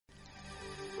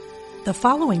The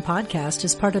following podcast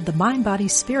is part of the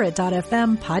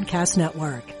MindBodySpirit.fm podcast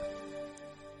network.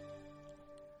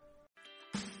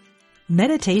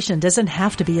 Meditation doesn't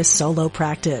have to be a solo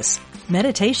practice.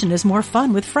 Meditation is more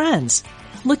fun with friends.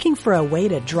 Looking for a way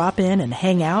to drop in and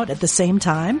hang out at the same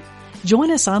time? Join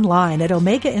us online at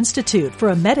Omega Institute for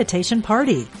a meditation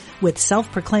party with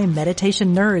self-proclaimed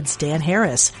meditation nerds Dan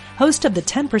Harris, host of the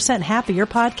 10% Happier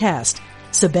podcast,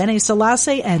 Sabene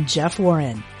Selassie, and Jeff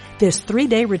Warren. This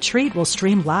 3-day retreat will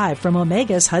stream live from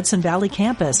Omega's Hudson Valley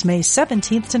campus May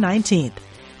 17th to 19th.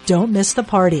 Don't miss the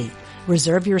party.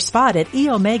 Reserve your spot at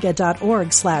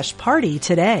eomega.org/party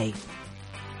today.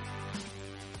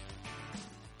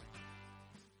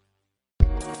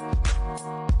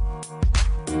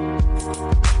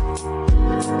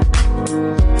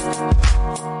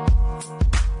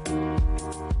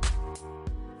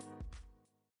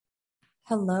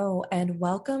 Hello, and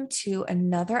welcome to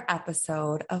another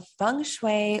episode of Feng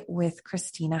Shui with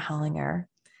Christina Hollinger.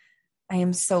 I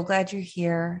am so glad you're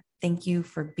here. Thank you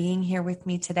for being here with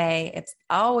me today. It's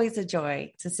always a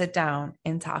joy to sit down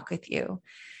and talk with you.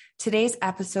 Today's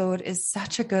episode is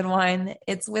such a good one.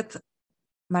 It's with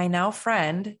my now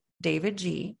friend,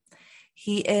 davidji.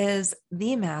 He is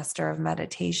the master of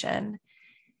meditation.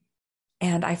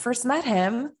 And I first met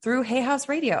him through Hay House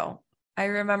Radio. I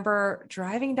remember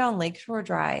driving down Lakeshore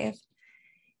Drive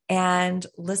and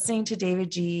listening to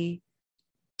davidji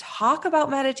talk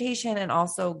about meditation and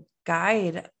also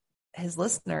guide his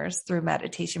listeners through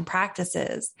meditation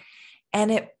practices.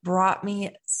 And it brought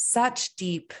me such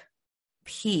deep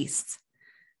peace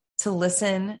to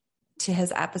listen to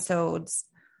his episodes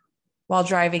while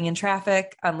driving in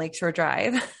traffic on Lakeshore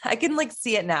Drive. I can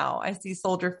see it now. I see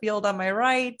Soldier Field on my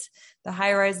right, the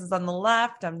high rises on the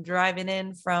left. I'm driving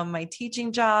in from my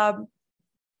teaching job.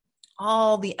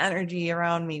 All the energy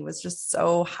around me was just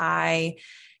so high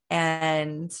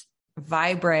and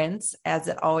vibrant, as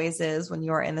it always is when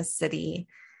you're in a city.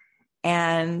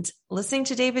 And listening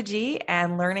to davidji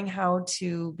and learning how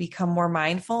to become more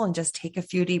mindful and just take a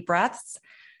few deep breaths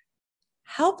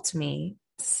helped me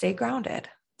stay grounded.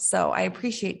 So I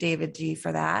appreciate davidji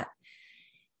for that.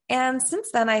 And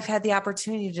since then, I've had the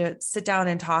opportunity to sit down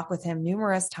and talk with him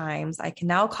numerous times. I can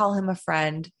now call him a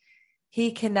friend.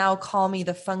 He can now call me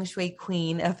the feng shui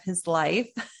queen of his life.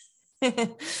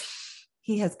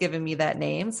 He has given me that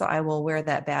name, so I will wear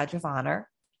that badge of honor.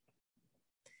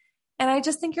 And I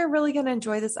just think you're really going to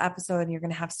enjoy this episode, and you're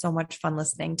going to have so much fun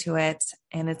listening to it.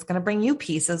 And it's going to bring you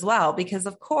peace as well, because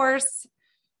of course,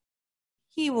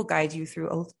 he will guide you through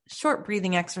a short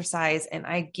breathing exercise, and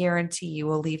I guarantee you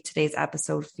will leave today's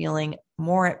episode feeling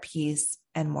more at peace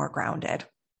and more grounded,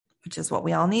 which is what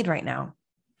we all need right now.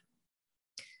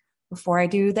 Before I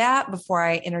do that, before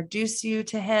I introduce you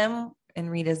to him and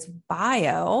read his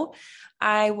bio,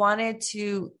 I wanted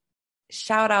to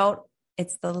shout out,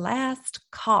 it's the last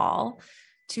call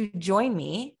to join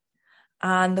me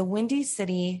on the Windy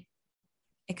City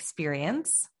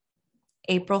Experience,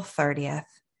 April 30th.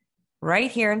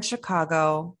 Right here in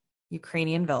Chicago,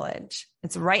 Ukrainian Village.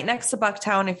 It's right next to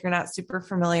Bucktown if you're not super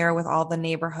familiar with all the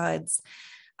neighborhoods.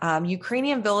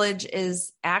 Ukrainian Village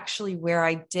is actually where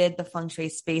I did the feng shui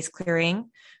space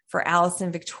clearing for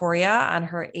Allison Victoria on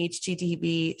her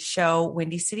HGTV show,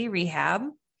 Windy City Rehab.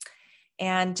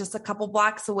 And just a couple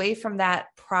blocks away from that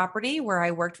property where I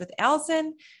worked with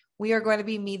Allison, we are going to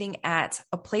be meeting at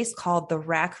a place called the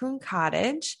Raccoon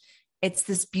Cottage. It's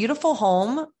this beautiful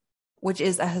home, which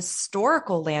is a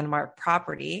historical landmark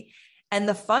property. And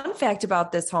the fun fact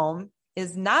about this home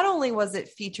is not only was it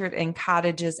featured in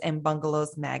Cottages and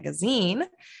Bungalows magazine,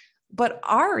 but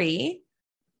Ari,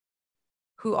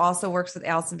 who also works with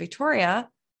Allison Victoria,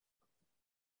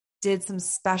 did some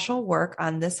special work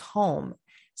on this home.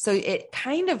 So it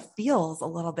kind of feels a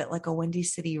little bit like a Windy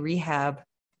City Rehab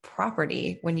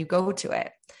property when you go to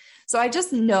it. So I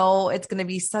just know it's going to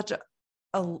be such a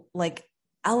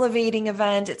elevating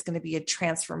event. It's going to be a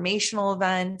transformational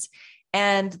event.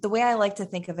 And the way I like to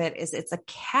think of it is it's a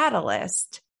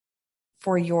catalyst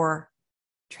for your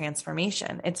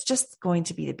transformation. It's just going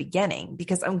to be the beginning,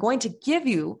 because I'm going to give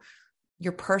you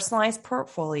your personalized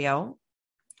portfolio.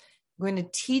 I'm going to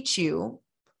teach you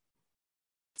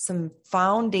some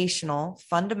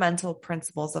fundamental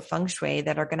principles of feng shui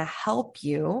that are going to help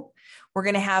you. We're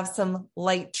going to have some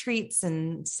light treats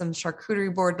and some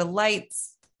charcuterie board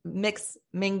delights, mix,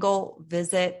 mingle,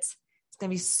 visit. It's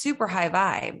going to be super high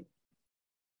vibe.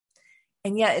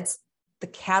 And yet it's the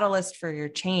catalyst for your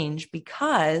change,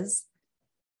 because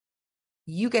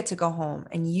you get to go home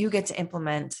and you get to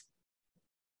implement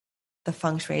the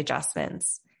feng shui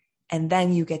adjustments And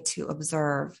then you get to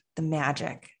observe the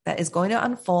magic that is going to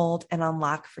unfold and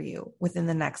unlock for you within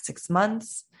the next 6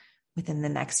 months, within the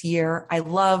next year. I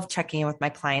love checking in with my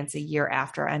clients a year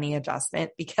after any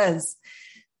adjustment because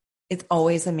it's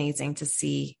always amazing to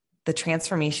see the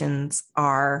transformations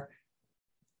are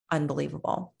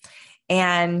unbelievable.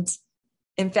 And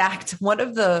in fact, one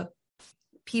of the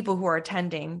people who are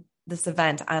attending this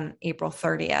event on April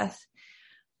 30th,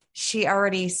 she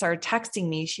already started texting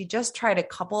me. She just tried a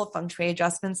couple of feng shui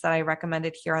adjustments that I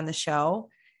recommended here on the show.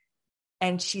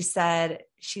 And she said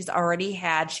she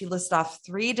listed off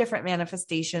 3 different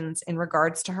manifestations in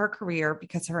regards to her career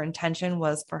because her intention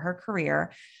was for her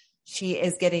career. She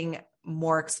is getting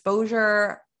more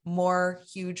exposure, more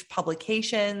huge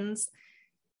publications.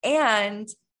 And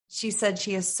she said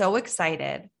she is so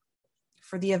excited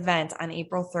for the event on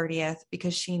April 30th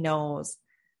because she knows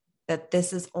that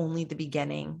this is only the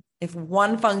beginning. If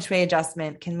one feng shui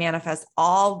adjustment can manifest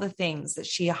all the things that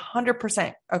she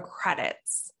 100%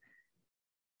 accredits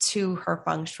to her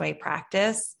feng shui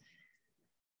practice,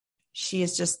 she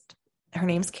is just, her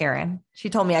name's Karen. She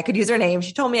told me I could use her name.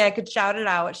 She told me I could shout it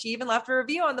out. She even left a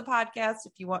review on the podcast.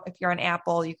 If you're on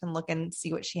Apple, you can look and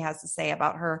see what she has to say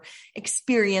about her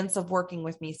experience of working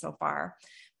with me so far.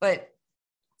 But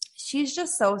she's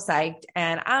just so psyched,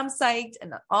 and I'm psyched,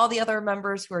 and all the other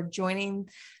members who are joining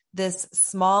this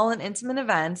small and intimate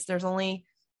event. There's only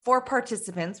 4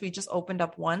 participants. We just opened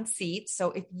up 1 seat.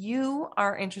 So if you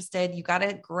are interested, you got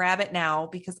to grab it now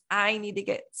because I need to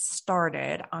get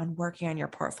started on working on your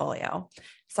portfolio.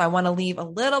 So I want to leave a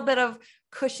little bit of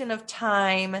cushion of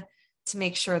time to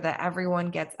make sure that everyone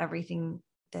gets everything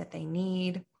that they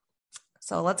need.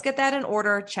 So let's get that in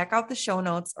order. Check out the show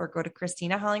notes or go to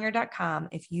ChristinaHollinger.com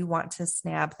if you want to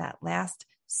snag that last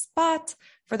spot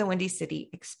for the Windy City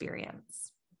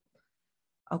experience.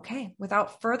 Okay,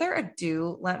 without further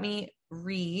ado, let me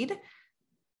read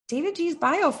David G's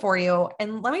bio for you.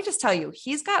 And let me just tell you,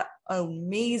 he's got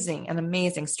an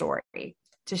amazing story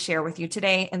to share with you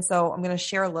today. And so I'm going to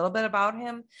share a little bit about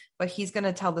him, but he's going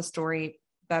to tell the story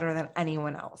better than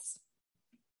anyone else.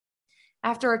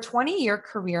 After a 20-year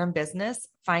career in business,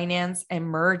 finance, and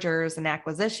mergers and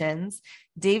acquisitions,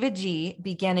 David G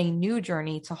began a new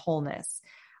journey to wholeness,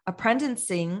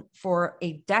 apprenticing for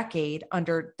a decade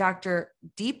under Dr.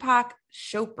 Deepak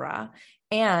Chopra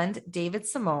and David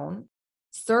Simone,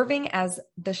 serving as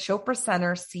the Chopra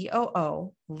Center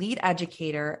COO, lead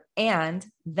educator, and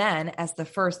then as the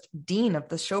first dean of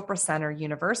the Chopra Center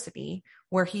University,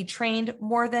 where he trained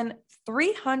more than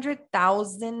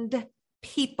 300,000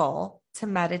 people to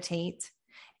meditate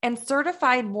and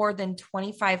certified more than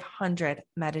 2,500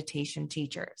 meditation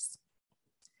teachers.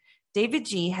 David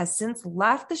G has since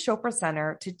left the Chopra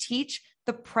Center to teach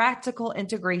the practical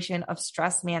integration of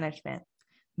stress management,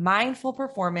 mindful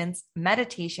performance,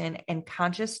 meditation, and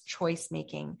conscious choice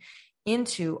making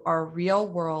into our real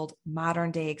world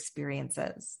modern day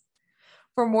experiences.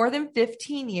 For more than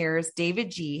 15 years, David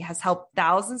G has helped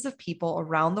thousands of people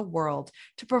around the world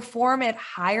to perform at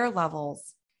higher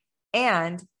levels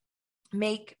and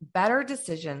make better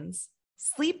decisions,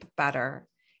 sleep better,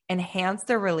 enhance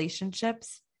their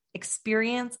relationships,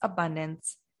 experience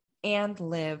abundance, and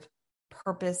live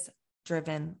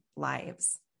purpose-driven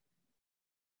lives.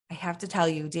 I have to tell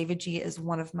you, David G is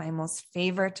one of my most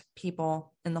favorite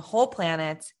people in the whole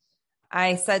planet.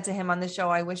 I said to him on the show,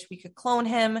 I wish we could clone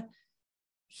him.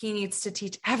 He needs to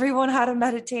teach everyone how to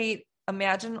meditate.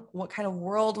 Imagine what kind of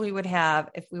world we would have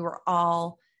if we were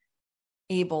all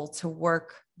able to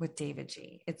work with David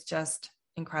G. It's just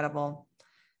incredible.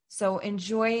 So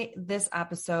enjoy this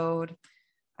episode.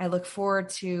 I look forward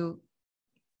to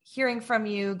hearing from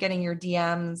you, getting your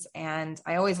DMs, and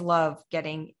I always love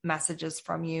getting messages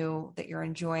from you that you're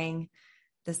enjoying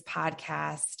this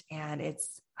podcast and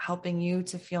it's helping you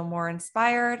to feel more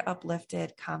inspired,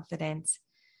 uplifted, confident,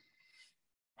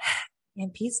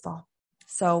 and peaceful.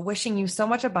 So wishing you so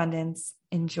much abundance.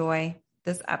 Enjoy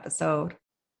this episode.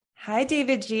 Hi,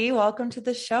 David G. Welcome to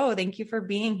the show. Thank you for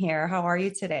being here. How are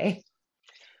you today?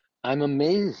 I'm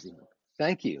amazing.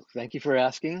 Thank you. Thank you for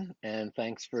asking. And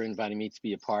thanks for inviting me to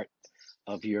be a part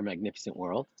of your magnificent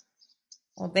world.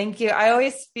 Well, thank you.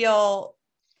 I've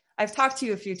talked to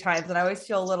you a few times and I always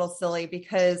feel a little silly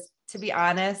because, to be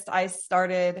honest, I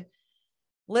started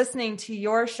listening to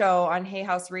your show on Hay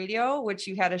House Radio, which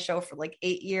you had a show for like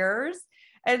 8 years.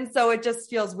 And so it just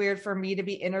feels weird for me to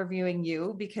be interviewing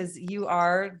you because you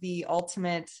are the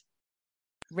ultimate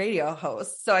radio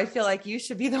host. So I feel like you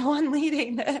should be the one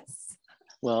leading this.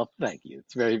 Well, thank you.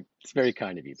 It's very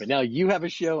kind of you. But now you have a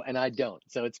show and I don't.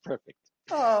 So it's perfect.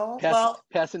 Oh,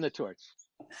 Passing the torch.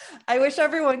 I wish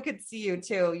everyone could see you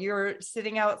too. You're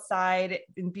sitting outside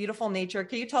in beautiful nature.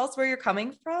 Can you tell us where you're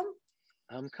coming from?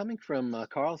 I'm coming from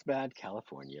Carlsbad,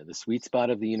 California, the sweet spot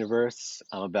of the universe.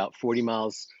 I'm about 40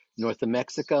 miles north of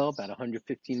Mexico, about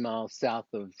 115 miles south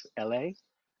of LA,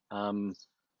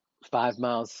 5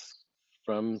 miles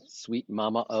from sweet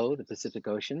Mama O, the Pacific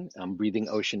Ocean. I'm breathing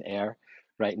ocean air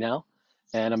right now.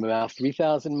 And I'm about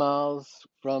 3,000 miles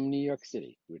from New York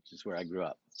City, which is where I grew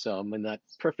up. So I'm in that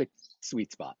perfect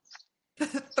sweet spot.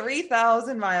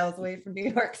 3,000 miles away from New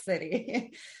York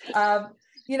City.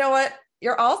 You know what?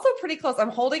 You're also pretty close. I'm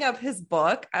holding up his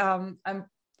book.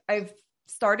 I've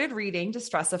started reading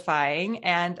Destressifying,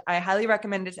 and I highly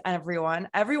recommend it to everyone.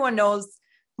 Everyone knows,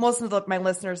 most of my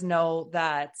listeners know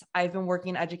that I've been working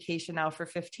in education now for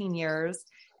 15 years.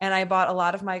 And I bought a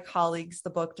lot of my colleagues the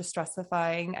book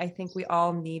Destressifying. I think we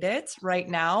all need it right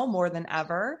now more than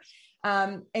ever.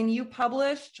 And you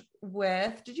published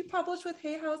with, did you publish with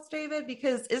Hay House, David?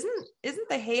 Because isn't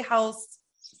the Hay House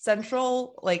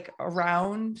central, like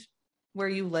around where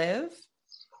you live?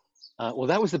 Well,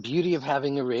 that was the beauty of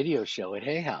having a radio show at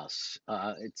Hay House.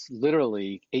 It's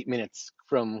literally 8 minutes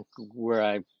from where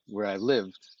I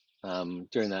lived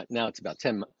during that. Now it's about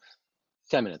 10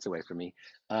 minutes away from me.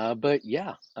 But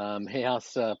yeah, Hay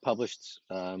House published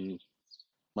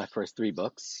my first three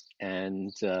books,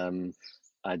 and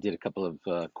I did a couple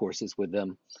of courses with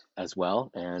them as well.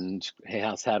 And Hay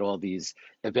House had all these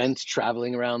events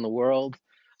traveling around the world.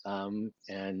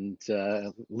 And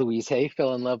Louise Hay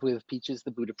fell in love with Peaches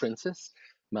the Buddha Princess,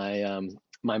 my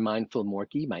mindful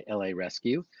Morkie, my LA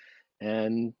rescue.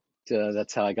 And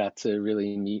that's how I got to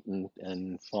really meet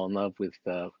and fall in love with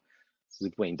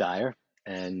Wayne Dyer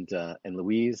and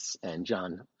Louise and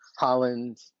John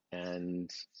Holland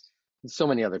and so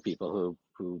many other people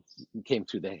who came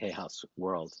through the Hay House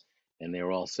world, and they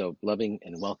were all so loving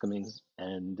and welcoming.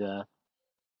 And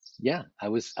yeah, I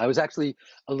was actually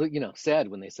a little, sad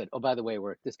when they said, "Oh, by the way,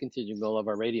 we're discontinuing all of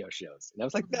our radio shows," and I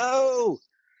was like, "No,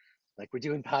 like we're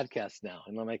doing podcasts now,"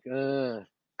 and I'm like,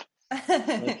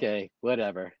 okay,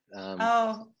 whatever.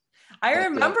 Oh, I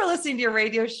remember listening to your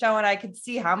radio show, and I could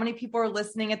see how many people were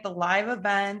listening at the live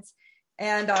event.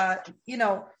 And,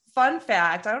 fun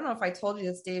fact, I don't know if I told you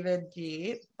this, David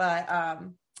G, but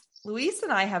Luis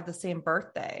and I have the same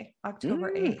birthday,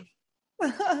 October 8th.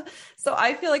 So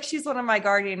I feel like she's one of my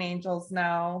guardian angels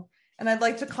now. And I'd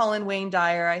like to call in Wayne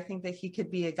Dyer. I think that he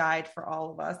could be a guide for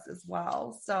all of us as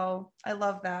well. So I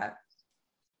love that.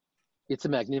 It's a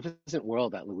magnificent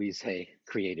world that Louise Hay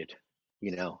created.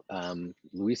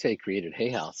 Louise Hay created Hay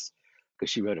House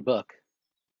because she wrote a book,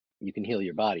 You Can Heal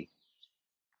Your Body,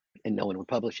 and no one would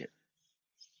publish it.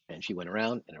 And she went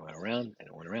around and it went around and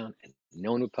it went around and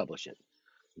no one would publish it.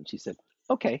 And she said,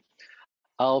 okay,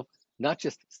 I'll not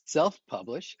just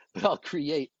self-publish, but I'll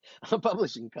create a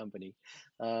publishing company.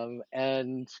 So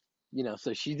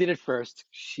she did it first.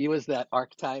 She was that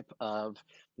archetype of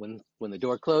when the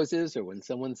door closes or when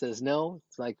someone says no,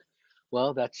 it's like,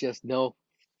 well, that's just no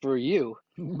for you,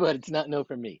 but it's not no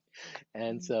for me.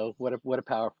 And so what a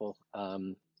powerful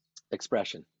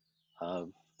expression of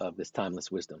this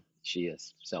timeless wisdom she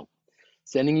is. So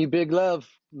sending you big love,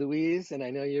 Louise, and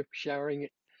I know you're showering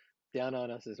it down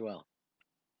on us as well.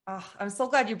 Oh, I'm so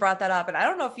glad you brought that up. And I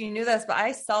don't know if you knew this, but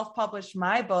I self-published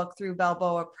my book through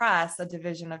Balboa Press, a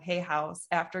division of Hay House,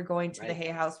 after going to the Hay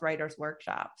House Writers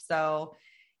Workshop. So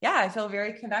yeah, I feel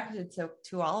very connected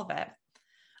to all of it.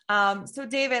 So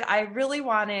David, I really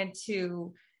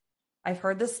I've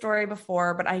heard this story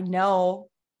before, but I know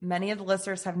many of the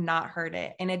listeners have not heard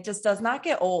it, and it just does not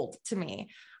get old to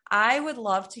me. I would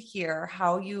love to hear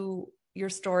how your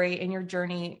story and your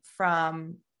journey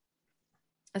from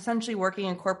essentially working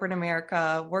in corporate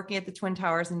America, working at the Twin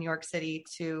Towers in New York City,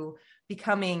 to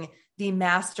becoming the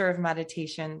master of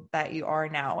meditation that you are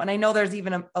now. And I know there's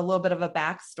even a little bit of a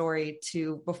backstory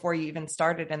to before you even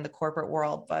started in the corporate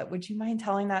world, but would you mind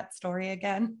telling that story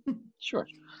again? Sure.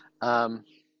 Thank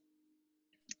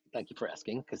you for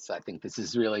asking, because I think this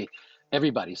is really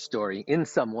everybody's story in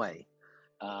some way.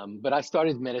 But I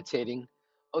started meditating.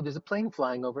 Oh, there's a plane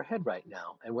flying overhead right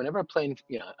now. And whenever a plane,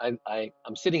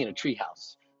 I'm sitting in a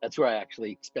treehouse. That's where I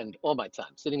actually spend all my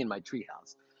time, sitting in my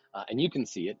treehouse. And you can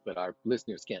see it, but our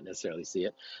listeners can't necessarily see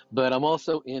it. But I'm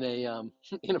also in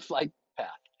a flight path.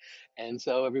 And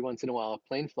so every once in a while, a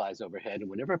plane flies overhead. And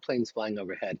whenever a plane's flying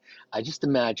overhead, I just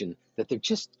imagine that they're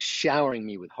just showering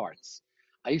me with hearts.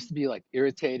 I used to be like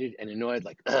irritated and annoyed,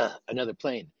 like, another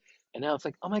plane. And now it's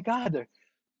like, oh my God,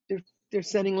 they're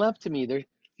sending love to me. They're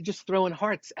just throwing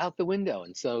hearts out the window.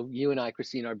 And so you and I,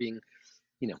 Christine, are being,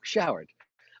 showered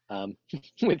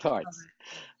with hearts.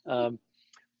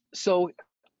 So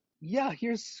Yeah,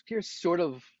 here's sort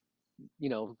of,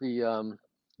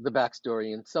 the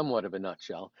backstory in somewhat of a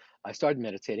nutshell. I started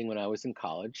meditating when I was in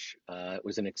college. It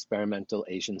was an experimental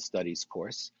Asian studies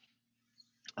course.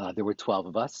 There were 12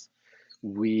 of us.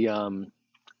 We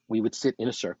we would sit in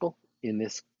a circle in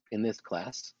this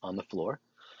class on the floor.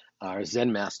 Our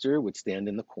Zen master would stand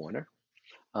in the corner.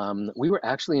 We were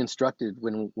actually instructed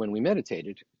when we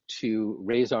meditated to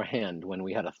raise our hand when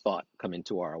we had a thought come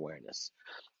into our awareness.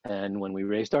 And when we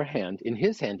raised our hand, in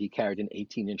his hand he carried an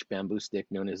 18-inch bamboo stick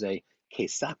known as a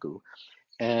keisaku,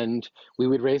 and we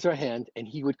would raise our hand and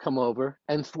he would come over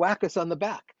and thwack us on the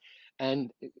back,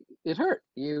 and it hurt.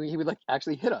 He would like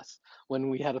actually hit us when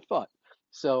we had a thought.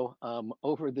 So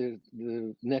over the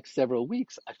next several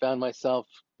weeks I found myself,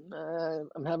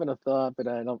 I'm having a thought but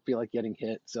I don't feel like getting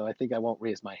hit, so I think I won't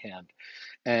raise my hand.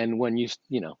 And when you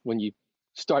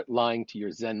start lying to your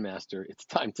Zen master, it's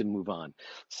time to move on.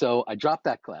 So I dropped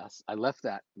that class. I left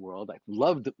that world. I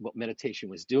loved what meditation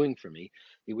was doing for me.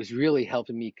 It was really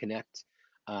helping me connect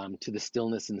to the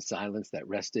stillness and silence that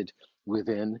rested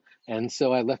within. And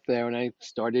so I left there and I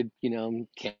started,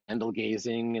 candle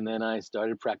gazing, and then I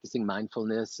started practicing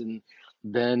mindfulness, and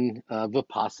then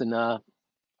Vipassana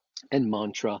and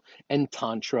mantra and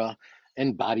tantra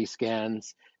and body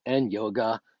scans and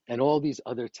yoga and all these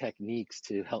other techniques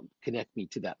to help connect me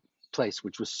to that place,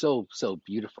 which was so, so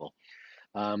beautiful.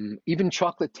 Even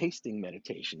chocolate tasting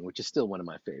meditation, which is still one of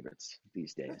my favorites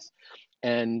these days.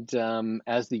 And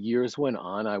as the years went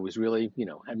on, I was really,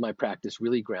 had my practice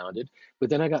really grounded. But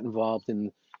then I got involved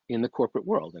in the corporate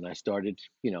world, and I started,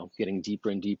 getting deeper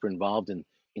and deeper involved in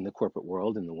the corporate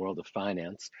world, in the world of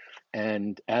finance.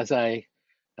 And as I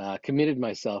committed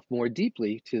myself more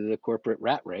deeply to the corporate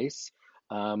rat race,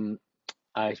 um,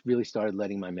 I really started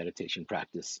letting my meditation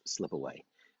practice slip away.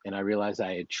 And I realized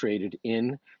I had traded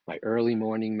in my early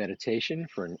morning meditation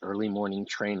for an early morning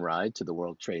train ride to the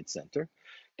World Trade Center.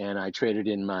 And I traded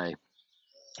in my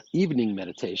evening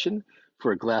meditation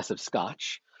for a glass of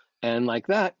scotch. And like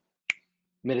that,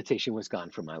 meditation was gone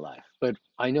from my life. But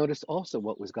I noticed also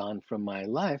what was gone from my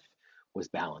life was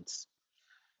balance.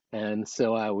 And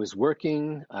so I was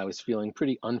working, I was feeling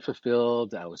pretty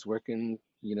unfulfilled. I was working,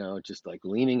 just like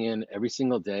leaning in every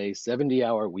single day,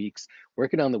 70-hour weeks,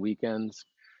 working on the weekends,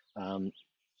 um,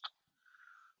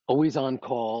 always on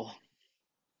call.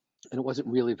 And it wasn't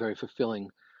really very fulfilling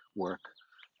work.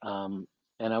 And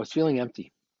I was feeling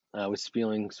empty. I was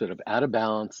feeling sort of out of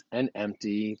balance and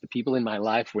empty. The people in my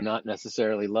life were not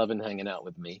necessarily loving hanging out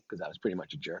with me because I was pretty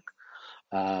much a jerk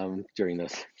during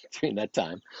those during that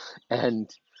time. And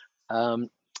Um,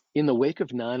 in the wake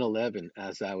of 9/11,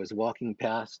 as I was walking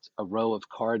past a row of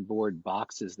cardboard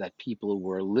boxes that people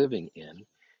were living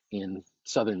in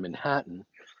southern Manhattan,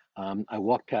 I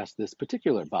walked past this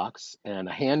particular box and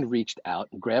a hand reached out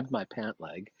and grabbed my pant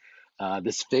leg.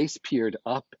 This face peered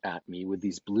up at me with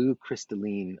these blue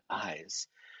crystalline eyes.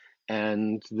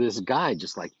 And this guy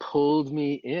just like pulled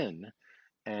me in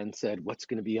and said, "What's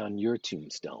going to be on your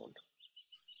tombstone?"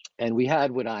 And we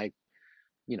had what I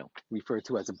refer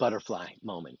to as a butterfly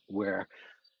moment where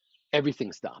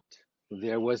everything stopped.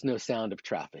 There was no sound of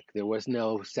traffic. There was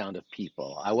no sound of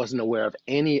people. I wasn't aware of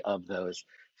any of those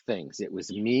things. It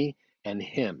was me and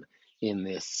him in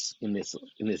this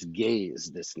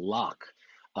gaze, this lock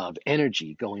of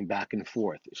energy going back and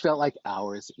forth. It felt like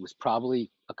hours. It was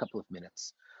probably a couple of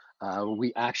minutes.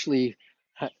 We actually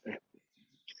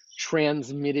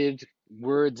transmitted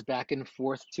words back and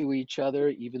forth to each other,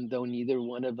 even though neither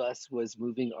one of us was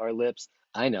moving our lips.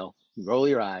 I know, roll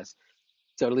your eyes,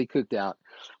 totally cooked out.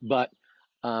 But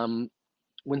um,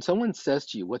 when someone says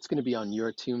to you, "What's going to be on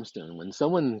your tombstone?" When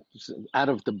someone out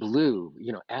of the blue,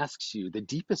 asks you the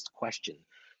deepest question,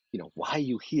 why are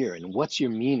you here, and what's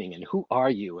your meaning, and who are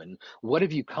you, and what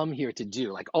have you come here to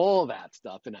do, like all that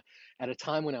stuff. And at a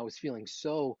time when I was feeling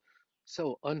so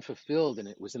unfulfilled, and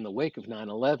it was in the wake of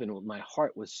 9/11, when my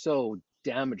heart was so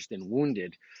damaged and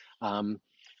wounded, um,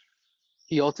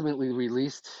 he ultimately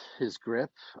released his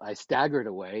grip. I staggered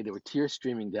away. There were tears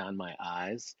streaming down my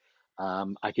eyes.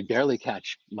 I could barely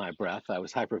catch my breath. I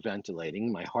was hyperventilating.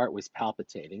 My heart was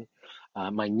palpitating.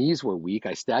 My knees were weak.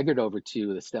 I staggered over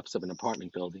to the steps of an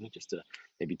apartment building, just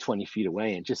maybe 20 feet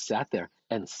away, and just sat there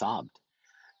and sobbed.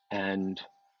 And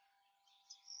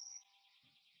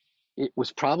it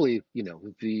was probably,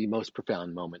 the most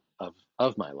profound moment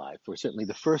of my life, or certainly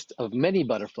the first of many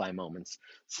butterfly moments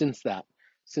since that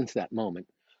moment.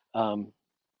 Um,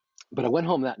 but I went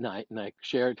home that night and I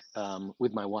shared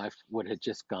with my wife what had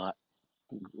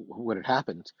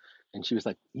happened, and she was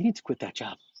like, "You need to quit that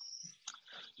job.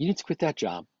 You need to quit that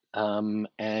job,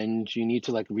 and you need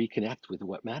to like reconnect with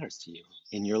what matters to you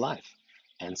in your life."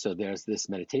 And so there's this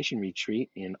meditation retreat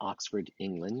in Oxford,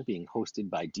 England, being hosted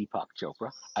by Deepak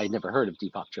Chopra. I had never heard of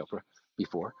Deepak Chopra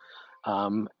before.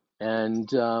 And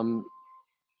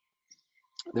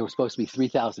there were supposed to be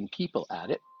 3,000 people at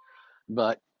it,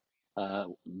 but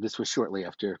this was shortly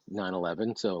after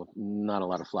 9/11, so not a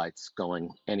lot of flights going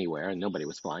anywhere, and nobody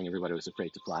was flying. Everybody was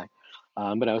afraid to fly.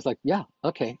 But I was like, yeah,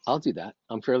 okay, I'll do that.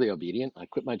 I'm fairly obedient. I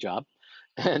quit my job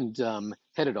and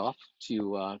headed off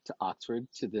to Oxford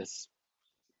to this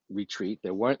retreat.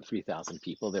 There weren't 3,000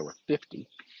 people, there were 50.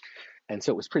 And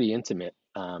so it was pretty intimate,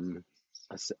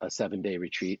 a 7-day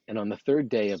retreat. And on the third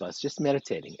day of us just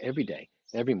meditating every day,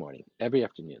 every morning, every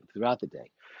afternoon, throughout the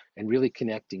day, and really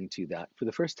connecting to that, for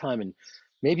the first time in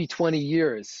maybe 20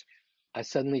 years, I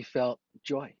suddenly felt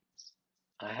joy.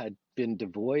 I had been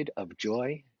devoid of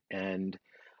joy, and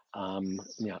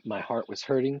my heart was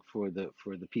hurting for the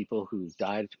people who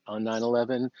died on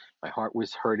 9/11. My heart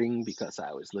was hurting because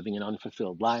I was living an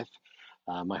unfulfilled life.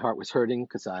 My heart was hurting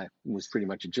because I was pretty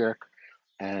much a jerk,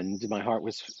 and my heart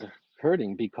was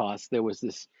hurting because there was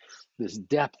this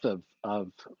depth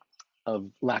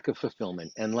of lack of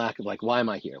fulfillment and lack of, like, why am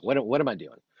I here? What am I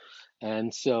doing?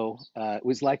 And so it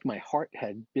was like my heart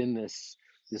had been this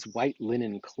white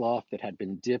linen cloth that had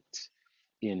been dipped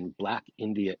in black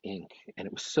India ink, and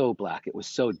it was so black, it was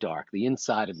so dark. The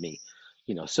inside of me,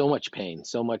 so much pain,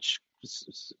 so much.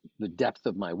 The depth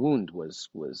of my wound was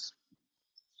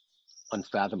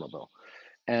unfathomable,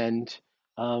 and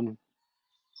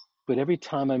but every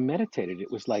time I meditated,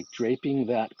 it was like draping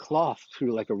that cloth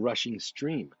through like a rushing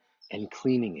stream and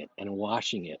cleaning it and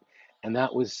washing it, and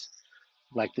that was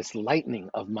like this lightening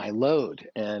of my load.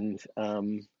 And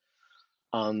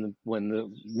when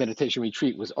the meditation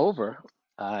retreat was over,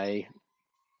 I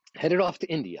headed off to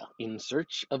India in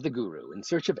search of the guru, in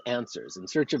search of answers, in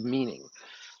search of meaning.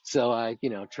 So I,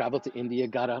 traveled to India,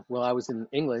 while I was in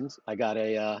England, I got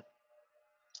a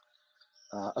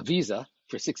visa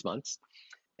for 6 months,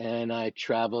 and I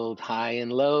traveled high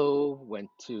and low, went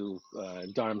to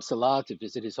Dharamsala to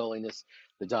visit His Holiness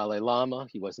the Dalai Lama.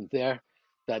 He wasn't there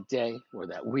that day or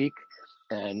that week,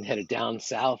 and headed down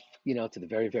south, to the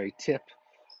very, very tip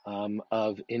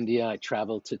of India. I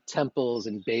traveled to temples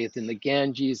and bathed in the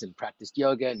Ganges and practiced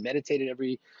yoga and meditated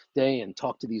every day and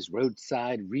talked to these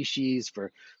roadside rishis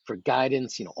for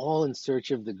guidance, all in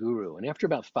search of the guru. And after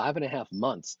about 5.5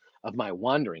 months of my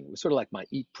wandering, it was sort of like my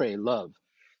eat, pray, love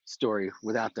story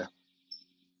without the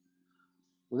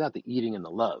eating and the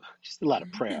love, just a lot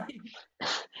of prayer.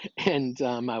 And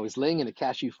I was laying in a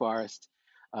cashew forest,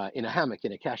 in a hammock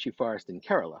in a cashew forest in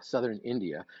Kerala, southern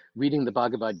India, reading the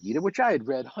Bhagavad Gita, which I had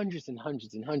read hundreds and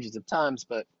hundreds and hundreds of times,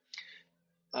 but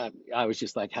I was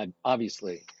just like, had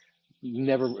obviously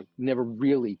never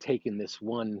really taken this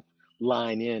one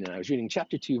line in. And I was reading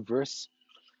chapter 2, verse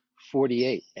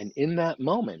 48. And in that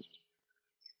moment,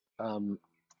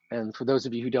 and for those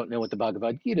of you who don't know what the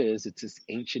Bhagavad Gita is, it's this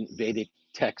ancient Vedic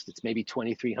text. It's maybe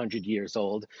 2,300 years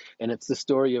old. And it's the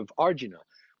story of Arjuna,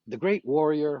 the great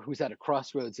warrior who's at a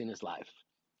crossroads in his life.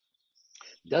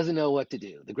 Doesn't know what to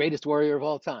do. The greatest warrior of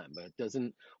all time, but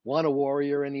doesn't want a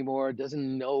warrior anymore,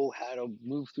 doesn't know how to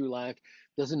move through life,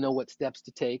 doesn't know what steps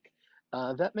to take.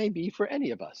 That may be for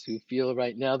any of us who feel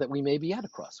right now that we may be at a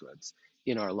crossroads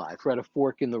in our life. We're at a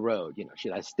fork in the road.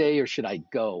 Should I stay or should I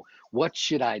go? What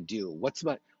should I do? What's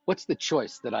the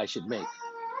choice that I should make?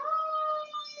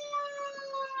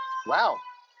 Wow.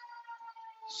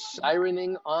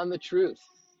 Sirening on the truth.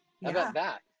 How about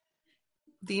that?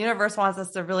 The universe wants us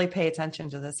to really pay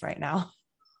attention to this right now.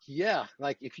 Yeah,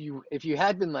 like if you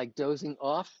had been like dozing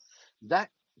off, that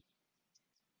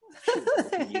should have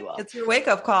woken you up. It's your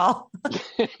wake-up call.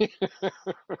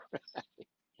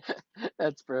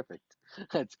 That's perfect.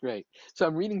 That's great. So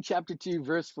I'm reading chapter 2,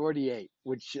 verse 48,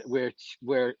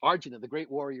 where Arjuna, the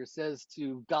great warrior, says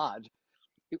to God,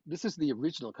 this is the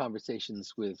original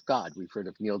Conversations with God. We've heard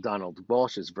of Neil Donald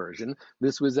Walsh's version.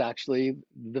 This was actually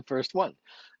the first one,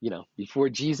 before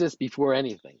Jesus, before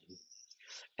anything.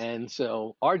 And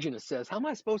so Arjuna says, how am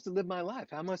I supposed to live my life?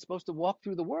 How am I supposed to walk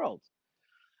through the world?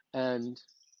 And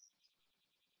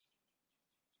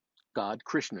God,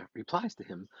 Krishna, replies to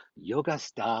him,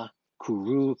 Yogastha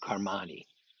Kuru Karmani.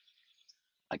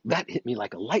 Like that hit me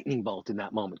like a lightning bolt in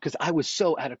that moment, because I was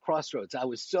so at a crossroads. I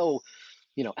was so,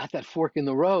 at that fork in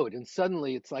the road. And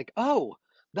suddenly it's like, oh,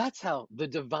 that's how the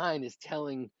divine is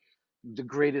telling the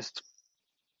greatest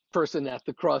person at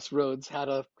the crossroads how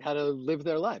to live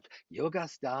their life.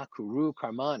 Yogastha Kuru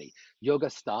Karmani.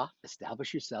 Yogastha,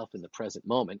 establish yourself in the present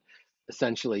moment.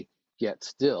 Essentially, get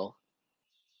still.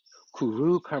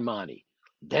 Kuru Karmani,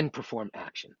 then perform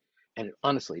action. And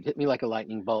honestly, it hit me like a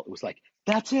lightning bolt. It was like,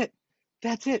 that's it.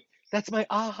 That's my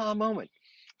aha moment.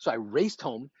 So I raced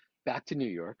home back to New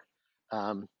York,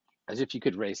 as if you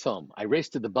could race home. I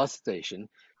raced to the bus station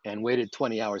and waited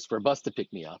 20 hours for a bus to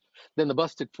pick me up. Then the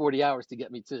bus took 40 hours to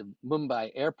get me to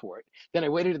Mumbai airport. Then I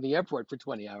waited in the airport for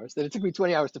 20 hours. Then it took me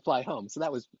 20 hours to fly home. So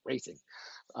that was racing.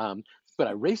 Um, but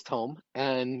I raced home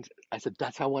and I said,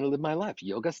 that's how I want to live my life.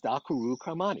 Yoga style Kuru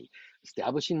Karmani,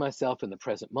 establishing myself in the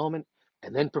present moment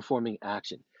and then performing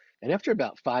action. And after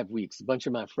about 5 weeks, a bunch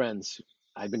of my friends,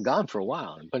 I'd been gone for a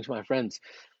while, and a bunch of my friends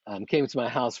came to my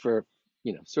house for,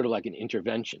 sort of like an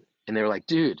intervention. And they were like,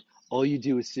 dude, all you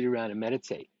do is sit around and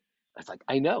meditate. I was like,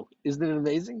 I know. Isn't it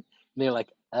amazing? And they're like,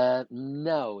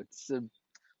 no, it's a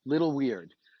little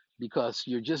weird because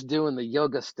you're just doing the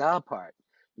yoga style part.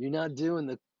 You're not doing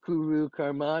the Kuru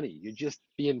Karmani. You're just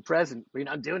being present. You're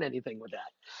not doing anything with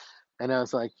that. And I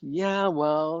was like, yeah,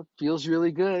 well, it feels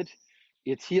really good.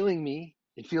 It's healing me.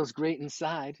 It feels great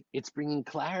inside. It's bringing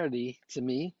clarity to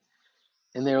me.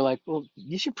 And they were like, well,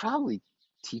 you should probably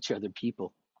teach other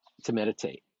people to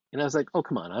meditate. And I was like, oh,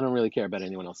 come on. I don't really care about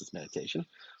anyone else's meditation.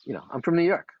 I'm from New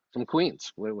York, from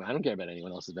Queens. I don't care about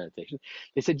anyone else's meditation.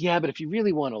 They said, yeah, but if you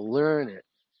really want to learn it,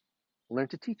 learn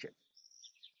to teach it.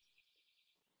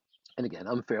 And again,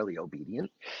 I'm fairly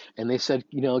obedient. And they said,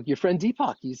 your friend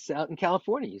Deepak, he's out in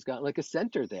California. He's got like a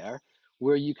center there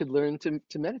where you could learn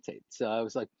to meditate. So I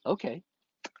was like, okay.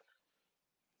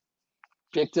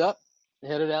 Picked up,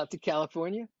 headed out to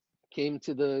California, came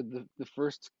to the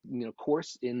first,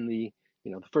 course in the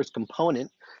first component.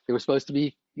 There were supposed to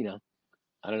be,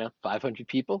 I don't know, 500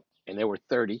 people, and there were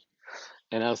 30.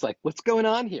 And I was like, what's going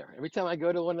on here? Every time I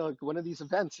go to one of these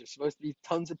events, there's supposed to be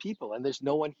tons of people, and there's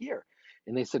no one here.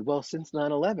 And they said, well, since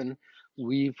 9/11,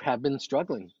 we have been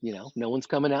struggling. No one's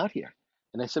coming out here.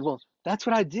 And I said, well, that's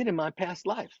what I did in my past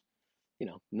life.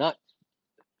 Not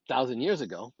 1,000 years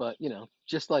ago, but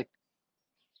just like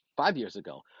 5 years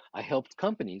ago, I helped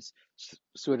companies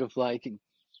sort of like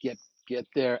get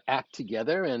their act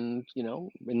together and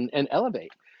and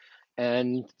elevate.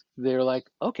 And they're like,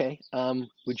 okay,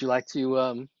 would you like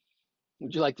to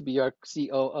be our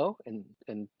COO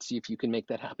and see if you can make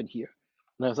that happen here?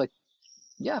 And I was like,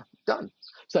 yeah, done.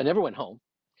 So I never went home.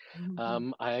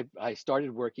 I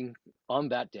started working on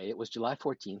that day. It was July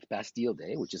 14th, Bastille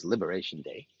Day, which is Liberation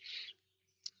Day,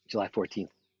 July 14th,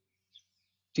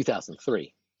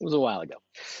 2003. It was a while ago.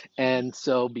 And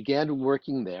so began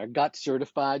working there, got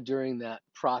certified during that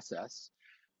process,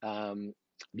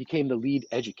 became the lead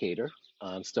educator.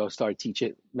 So started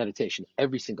teaching meditation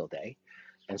every single day.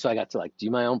 And so I got to like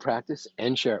do my own practice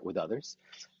and share it with others.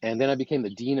 And then I became the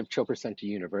dean of Chopra Center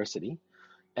University.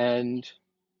 And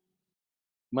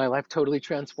my life totally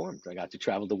transformed. I got to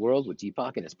travel the world with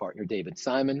Deepak and his partner, David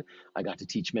Simon. I got to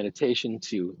teach meditation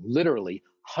to literally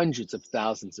hundreds of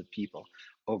thousands of people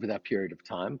over that period of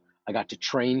time. I got to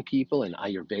train people in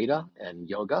Ayurveda and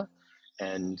yoga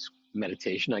and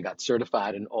meditation. I got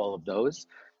certified in all of those.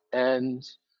 And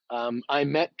I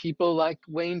met people like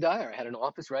Wayne Dyer. I had an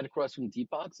office right across from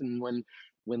Deepak's. And when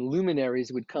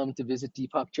luminaries would come to visit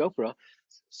Deepak Chopra,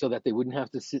 so that they wouldn't have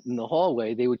to sit in the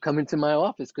hallway, they would come into my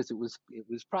office because it was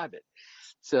private.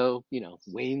 So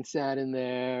Wayne sat in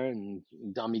there, and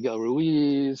Don Miguel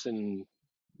Ruiz, and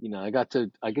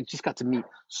just got to meet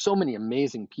so many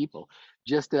amazing people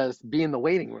just as being in the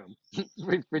waiting room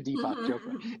for Deepak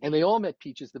Chopra. And they all met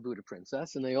Peaches the Buddha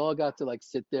Princess, and they all got to like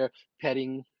sit there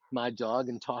petting my dog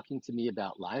and talking to me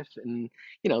about life. And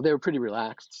they were pretty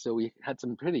relaxed, so we had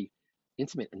some pretty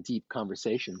intimate and deep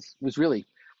conversations. It was really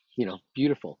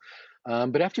beautiful.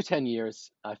 But after 10 years,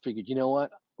 I figured, you know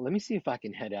what? Let me see if I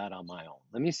can head out on my own.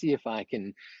 Let me see if I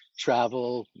can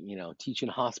travel, teach in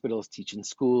hospitals, teach in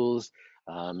schools,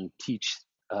 teach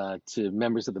to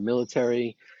members of the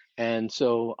military. And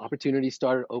so opportunities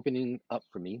started opening up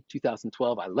for me.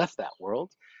 2012, I left that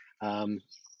world,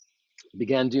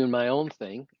 began doing my own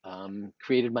thing,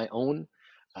 created my own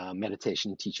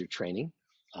meditation teacher training.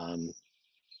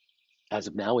 As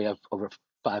of now, we have over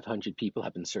 500 people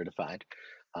have been certified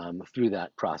through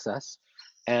that process.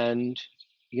 And,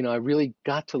 I really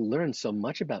got to learn so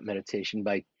much about meditation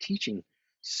by teaching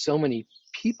so many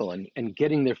people and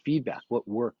getting their feedback. What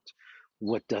worked,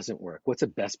 what doesn't work, what's a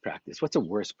best practice, what's a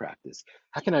worst practice,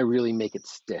 how can I really make it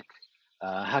stick?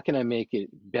 How can I make it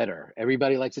better?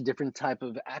 Everybody likes a different type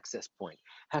of access point.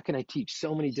 How can I teach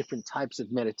so many different types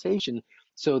of meditation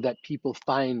so that people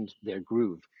find their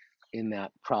groove in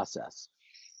that process?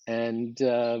 And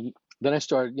then I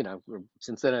started,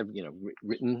 since then I've,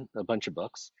 written a bunch of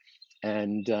books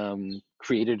and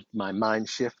created my Mind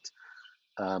Shift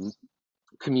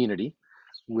community,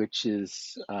 which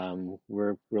is,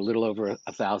 we're a little over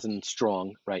 1,000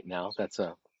 strong right now. That's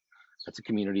a That's a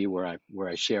community where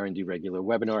I share and do regular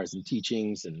webinars and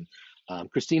teachings. And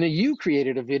Christina, you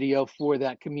created a video for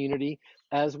that community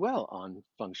as well on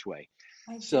feng shui.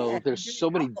 I So did. there's so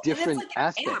many And it's different like an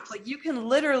app. aspects. Like you can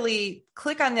literally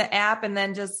click on the app and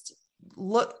then just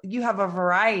look. You have a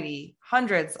variety,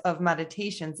 hundreds of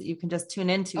meditations that you can just tune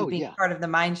into, Oh being yeah. part of the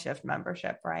Mindshift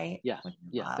membership, right? Yeah, Which I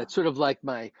yeah. love. That's sort of like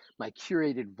my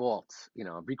curated vault.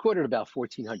 I've recorded about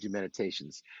 1,400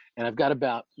 meditations, and I've got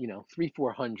about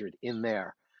 300-400 in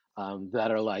there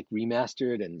that are like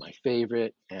remastered and my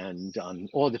favorite, and on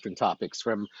all different topics,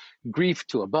 from grief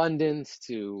to abundance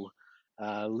to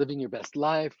living your best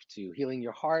life to healing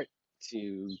your heart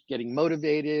to getting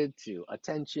motivated to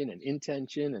attention and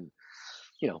intention and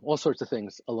all sorts of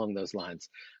things along those lines.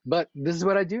 But this is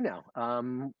what I do now.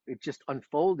 It just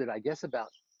unfolded, I guess, about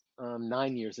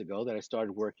 9 years ago that I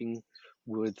started working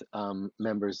with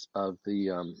members of the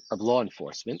of law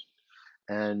enforcement,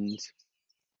 and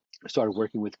I started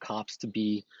working with cops to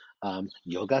be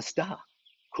yogasta,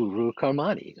 kuru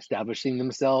karmani, establishing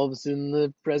themselves in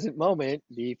the present moment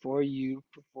before you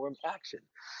perform action.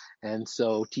 And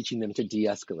so teaching them to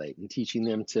de-escalate and teaching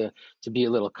them to be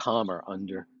a little calmer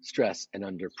under stress and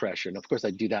under pressure. And of course, I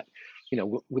do that,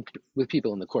 with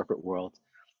people in the corporate world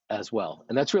as well.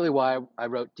 And that's really why I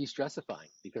wrote Destressifying,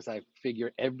 because I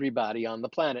figure everybody on the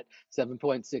planet,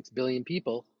 7.6 billion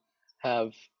people,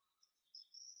 have,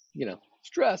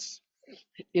 stress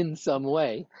in some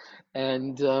way.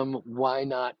 And why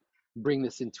not bring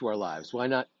this into our lives? Why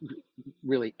not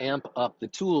really amp up the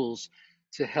tools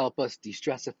to help us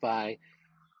de-stressify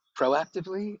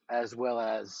proactively as well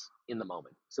as in the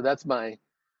moment? So that's my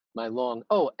long.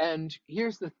 Oh, and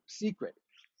here's the secret.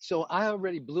 So I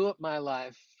already blew up my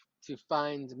life to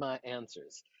find my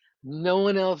answers. No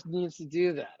one else needs to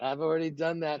do that. I've already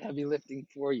done that heavy lifting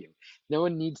for you. No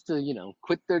one needs to,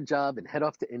 quit their job and head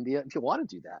off to India. If you want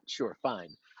to do that, sure, fine.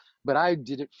 But I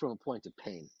did it from a point of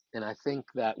pain. And I think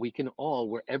that we can all,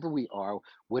 wherever we are,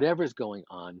 whatever's going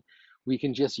on, we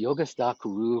can just yoga sta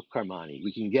kuru karmani.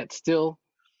 We can get still.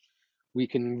 We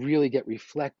can really get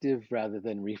reflective rather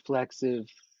than reflexive.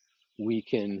 We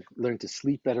can learn to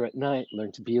sleep better at night,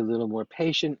 learn to be a little more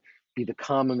patient, be the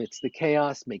calm amidst the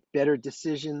chaos, make better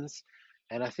decisions.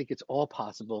 And I think it's all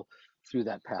possible through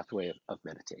that pathway of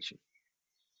meditation.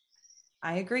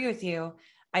 I agree with you.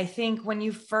 I think when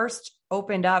you first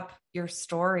opened up your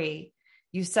story,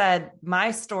 you said,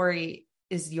 my story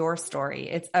is your story.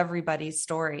 It's everybody's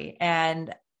story.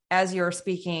 And as you were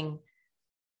speaking,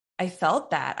 I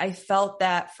felt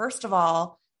that. First of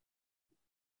all,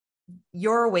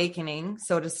 your awakening,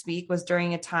 so to speak, was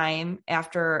during a time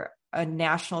after a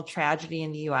national tragedy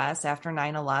in the US after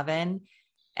 9/11.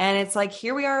 And it's like,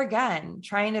 here we are again,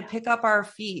 trying to pick up our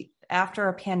feet after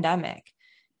a pandemic.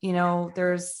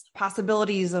 There's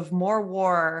possibilities of more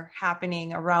war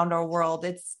happening around our world.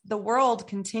 The world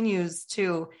continues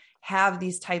to have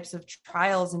these types of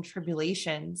trials and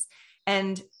tribulations.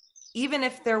 And even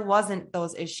if there wasn't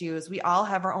those issues, we all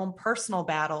have our own personal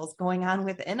battles going on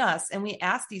within us. And we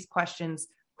ask these questions: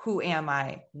 who am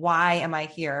I? Why am I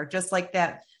here? Just like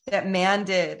that man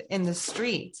did in the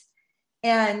street.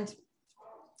 And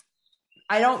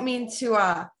I don't mean to,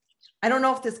 I don't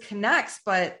know if this connects,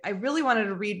 but I really wanted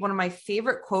to read one of my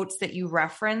favorite quotes that you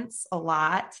reference a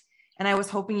lot. And I was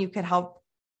hoping you could help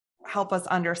us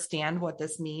understand what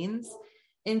this means.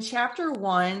 In chapter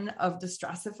 1 of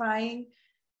Destressifying,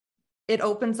 it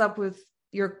opens up with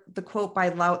the quote by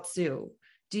Lao Tzu.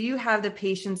 Do you have the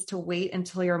patience to wait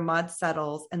until your mud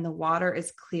settles and the water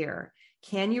is clear?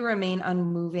 Can you remain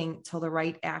unmoving till the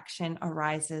right action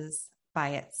arises by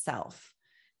itself?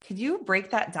 Could you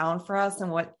break that down for us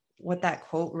and what that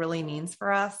quote really means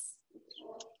for us?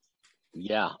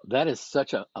 Yeah, that is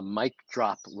such a mic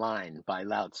drop line by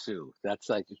Lao Tzu. That's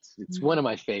like, it's one of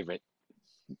my favorite,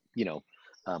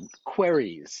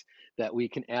 queries that we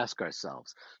can ask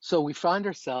ourselves. So we find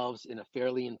ourselves in a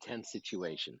fairly intense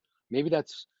situation. Maybe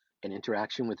that's an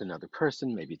interaction with another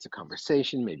person. Maybe it's a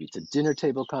conversation. Maybe it's a dinner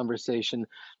table conversation.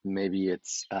 Maybe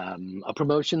it's a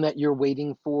promotion that you're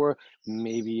waiting for.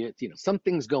 Maybe it's,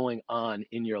 something's going on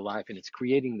in your life and it's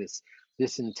creating this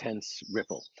intense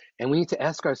ripple. And we need to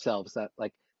ask ourselves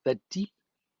that deep,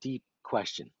 deep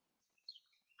question.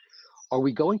 Are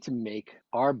we going to make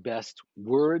our best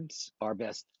words, our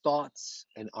best thoughts,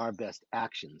 and our best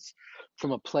actions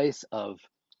from a place of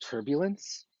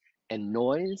turbulence and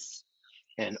noise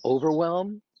and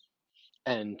overwhelm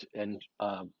and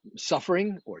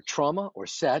suffering or trauma or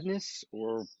sadness,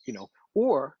 or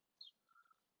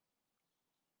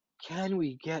can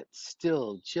we get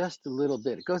still just a little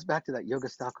bit? It goes back to that yoga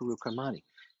stakuru karmani.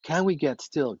 Can we get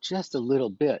still just a little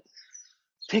bit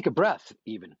take a breath,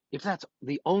 even if that's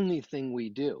the only thing we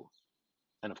do.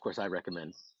 And of course, I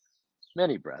recommend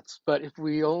many breaths. But if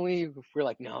we're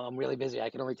like, no, I'm really busy, I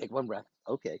can only take one breath.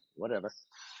 Okay, whatever.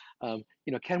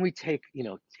 Can we take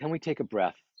a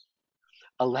breath,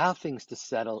 allow things to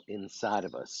settle inside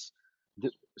of us,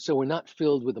 so we're not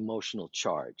filled with emotional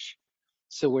charge.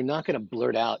 So we're not going to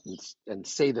blurt out and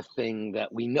say the thing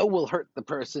that we know will hurt the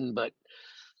person, but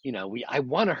I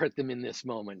want to hurt them in this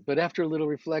moment. But after a little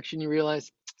reflection, you realize,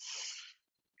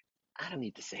 I don't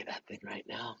need to say that thing right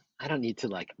now. I don't need to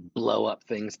like blow up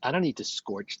things. I don't need to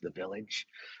scorch the village.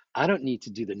 I don't need to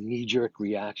do the knee-jerk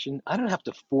reaction. I don't have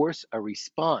to force a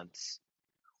response.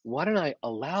 Why don't I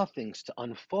allow things to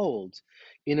unfold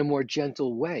in a more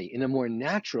gentle way, in a more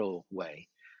natural way?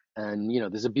 And,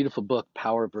 there's a beautiful book,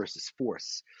 Power versus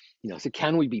Force. So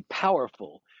can we be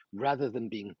powerful rather than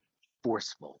being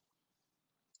forceful?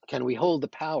 Can we hold the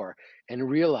power and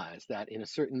realize that in a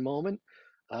certain moment,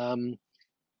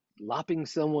 lopping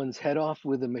someone's head off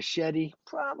with a machete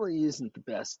probably isn't the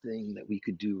best thing that we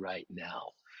could do right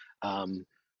now. Um,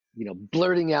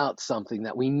 Blurting out something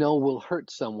that we know will hurt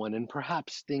someone and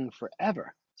perhaps sting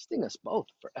us both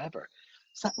forever.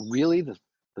 Is that really the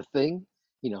thing?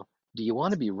 Do you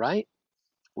want to be right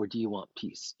or do you want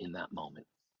peace in that moment?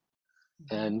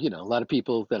 And, a lot of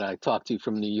people that I talk to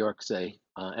from New York say,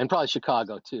 and probably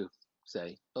Chicago too,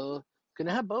 say, can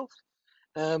I have both?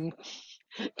 Um,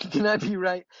 can I be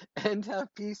right and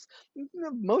have peace?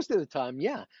 Most of the time,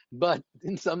 yeah. But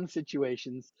in some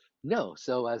situations, no.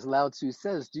 So as Lao Tzu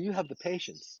says, do you have the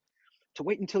patience to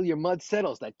wait until your mud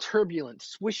settles, that turbulent,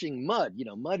 swishing mud?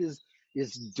 Mud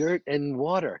is dirt and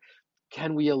water.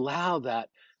 Can we allow that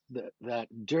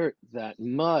dirt, that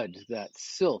mud, that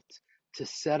silt to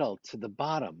settle to the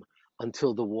bottom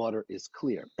until the water is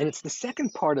clear? And it's the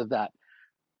second part of that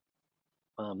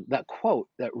quote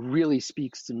that really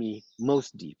speaks to me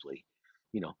most deeply.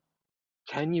 You know,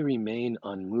 can you remain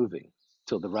unmoving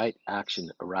till the right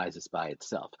action arises by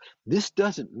itself? This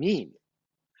doesn't mean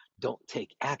don't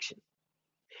take action.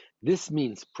 This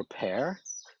means prepare,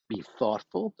 be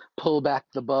thoughtful, pull back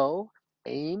the bow,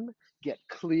 aim, get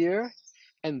clear,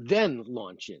 and then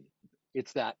launch in.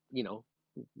 It's that,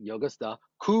 yoga stuff,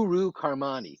 kuru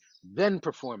karmani, then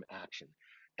perform action.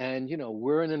 And,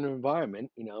 we're in an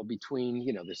environment, between,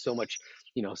 there's so much,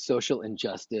 social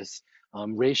injustice,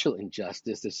 racial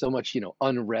injustice. There's so much,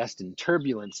 unrest and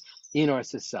turbulence in our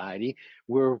society.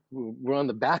 We're on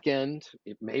the back end,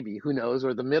 it may be, who knows,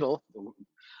 or the middle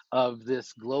of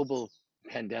this global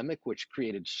pandemic, which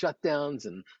created shutdowns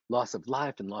and loss of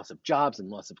life and loss of jobs and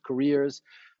loss of careers.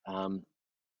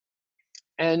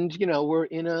 And we're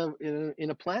in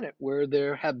a planet where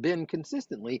there have been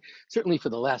consistently, certainly for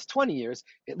the last 20 years,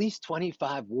 at least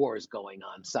 25 wars going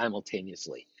on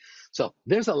simultaneously. So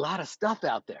there's a lot of stuff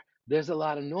out there. There's a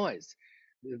lot of noise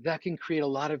that can create a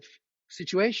lot of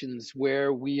situations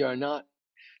where we are not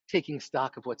taking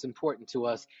stock of what's important to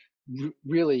us,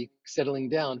 really settling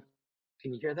down.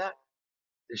 Can you hear that?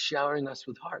 They're showering us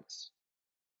with hearts.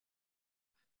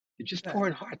 They're just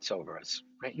pouring hearts over us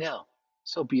right now.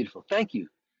 So beautiful. Thank you.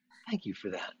 Thank you for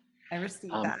that. I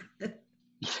received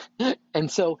that. And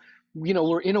so,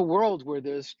 we're in a world where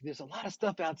there's a lot of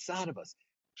stuff outside of us.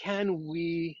 Can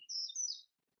we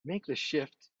make the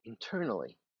shift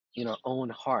internally in our own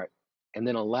heart and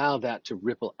then allow that to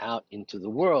ripple out into the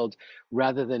world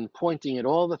rather than pointing at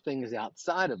all the things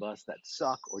outside of us that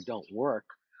suck or don't work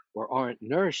or aren't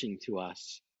nourishing to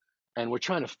us? And we're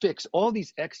trying to fix all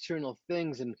these external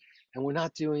things, and we're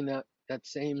not doing that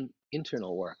same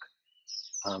internal work.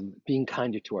 Being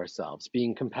kinder to ourselves,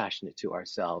 being compassionate to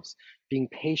ourselves, being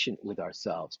patient with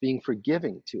ourselves, being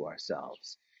forgiving to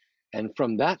ourselves. And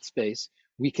from that space,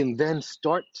 we can then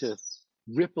start to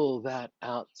ripple that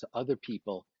out to other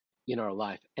people in our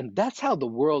life. And that's how the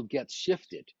world gets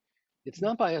shifted. It's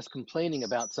not by us complaining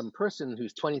about some person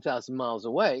who's 20,000 miles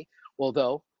away,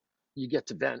 although you get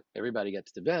to vent, everybody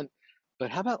gets to vent.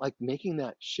 But how about like making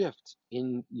that shift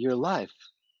in your life,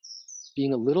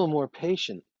 being a little more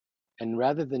patient, and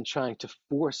rather than trying to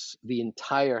force the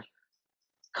entire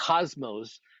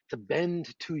cosmos to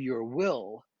bend to your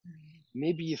will,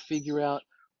 maybe you figure out,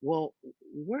 well,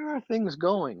 where are things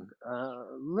going?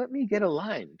 Let me get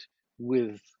aligned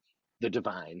with the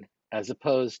divine as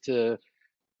opposed to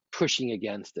pushing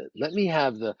against it. Let me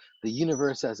have the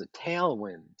universe as a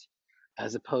tailwind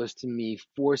as opposed to me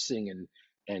forcing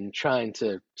and trying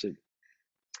to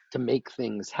make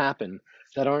things happen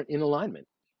that aren't in alignment.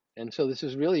 And so this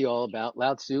is really all about,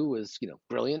 Lao Tzu was,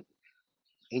 brilliant,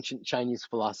 ancient Chinese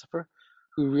philosopher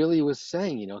who really was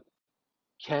saying,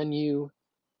 can you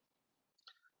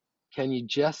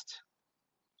just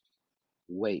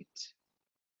wait?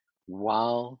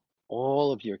 while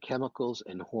all of your chemicals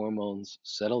and hormones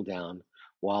settle down,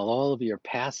 while all of your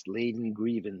past laden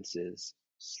grievances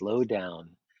slow down,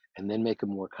 and then make a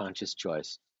more conscious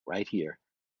choice right here,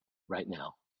 right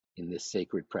now, in this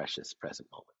sacred, precious present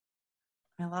moment.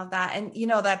 I love that. And,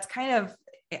 that's kind of,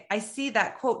 I see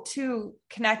that quote too,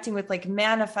 connecting with like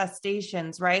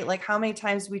manifestations, right? Like how many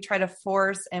times we try to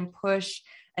force and push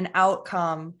an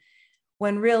outcome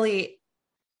when really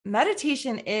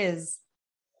meditation is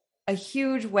a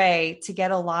huge way to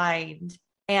get aligned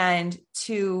and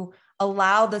to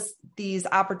allow these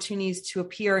opportunities to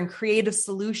appear and creative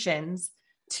solutions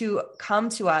to come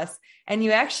to us. And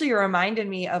you actually reminded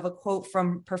me of a quote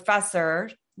from Professor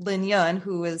Lin Yun,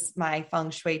 who is my feng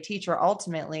shui teacher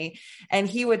ultimately. And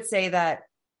he would say that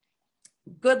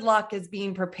good luck is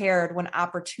being prepared when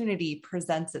opportunity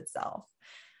presents itself.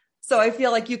 So I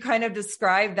feel like you kind of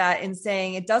described that in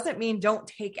saying it doesn't mean don't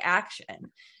take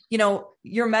action.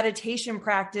 Your meditation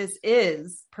practice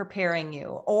is preparing you,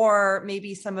 or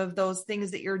maybe some of those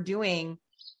things that you're doing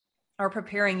are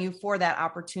preparing you for that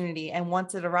opportunity. And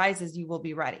once it arises, you will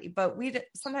be ready. But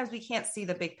sometimes we can't see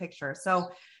the big picture.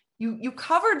 So you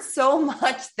covered so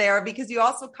much there, because you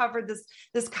also covered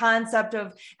this concept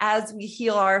of as we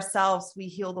heal ourselves, we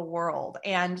heal the world.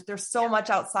 And there's so much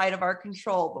outside of our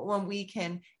control, but when we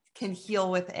can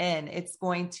heal within, it's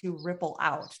going to ripple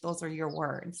out. Those are your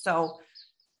words. So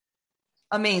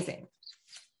amazing.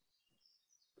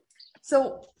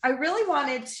 So I really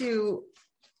wanted to,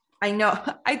 I know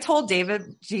I told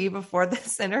davidji before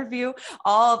this interview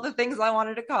all the things I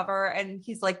wanted to cover, and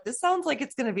he's like, this sounds like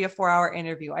it's going to be a 4-hour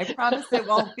interview. I promise it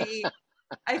won't be.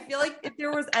 I feel like if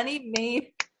there's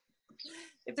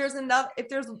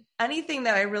anything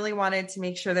that I really wanted to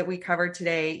make sure that we covered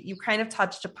today, you kind of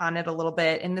touched upon it a little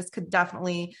bit, and this could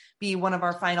definitely be one of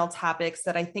our final topics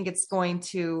that I think it's going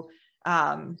to,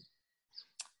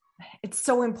 it's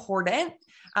so important.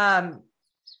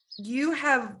 You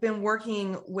have been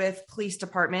working with police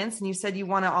departments, and you said you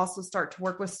want to also start to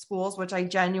work with schools, which I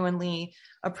genuinely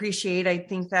appreciate. I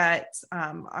think that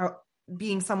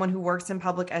being someone who works in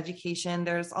public education,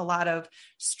 there's a lot of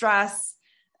stress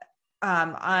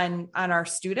on our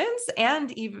students,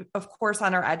 and even, of course,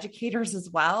 on our educators as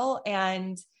well.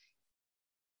 And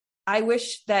I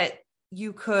wish that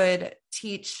you could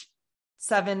teach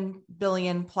 7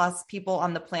 billion plus people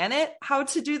on the planet how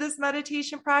to do this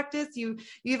meditation practice. You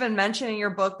even mentioned in your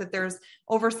book that there's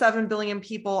over 7 billion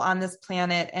people on this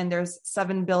planet, and there's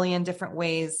 7 billion different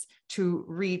ways to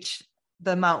reach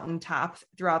the mountaintop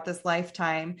throughout this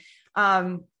lifetime.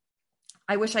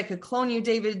 I wish I could clone you,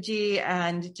 davidji,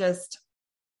 and just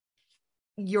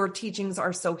your teachings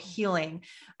are so healing.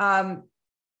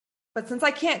 But since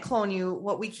I can't clone you,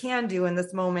 what we can do in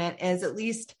this moment is, at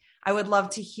least I would love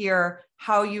to hear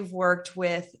how you've worked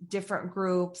with different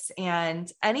groups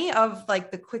and any of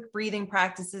like the quick breathing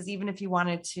practices, even if you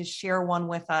wanted to share one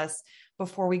with us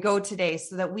before we go today,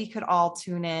 so that we could all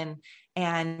tune in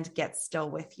and get still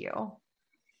with you.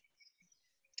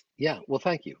 Yeah, well,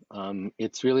 thank you.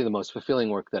 It's really the most fulfilling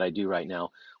work that I do right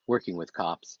now, working with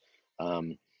cops,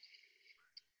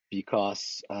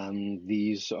 because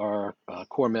these are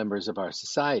core members of our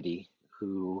society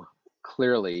who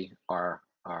clearly are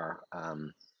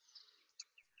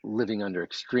living under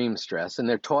extreme stress, and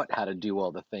they're taught how to do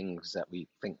all the things that we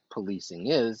think policing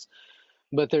is,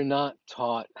 but they're not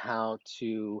taught how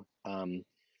to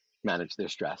manage their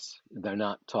stress. They're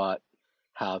not taught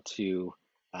how to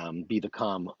be the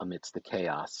calm amidst the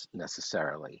chaos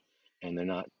necessarily, and they're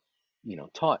not,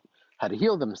 taught how to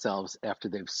heal themselves after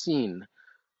they've seen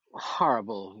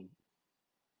horrible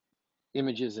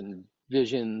images and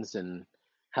visions, and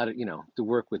how to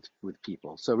work with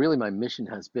people. So really, my mission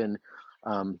has been,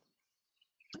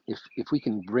 if we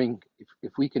can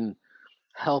if we can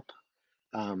help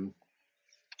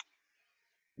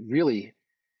really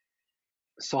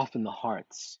soften the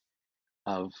hearts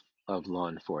of law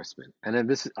enforcement. And then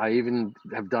I even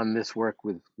have done this work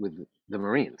with the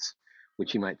Marines,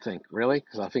 which you might think, really,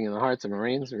 softening the hearts of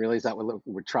Marines, really, is that what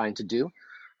we're trying to do?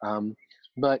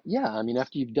 But yeah, I mean,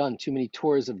 after you've done too many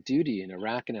tours of duty in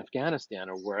Iraq and Afghanistan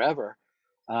or wherever,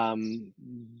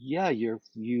 yeah, you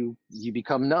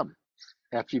become numb.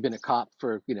 After you've been a cop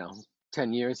for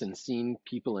 10 years and seen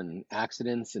people in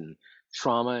accidents and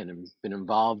trauma, and been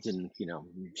involved in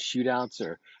shootouts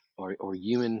or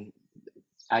human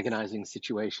agonizing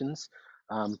situations,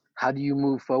 how do you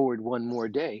move forward one more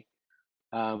day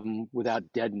without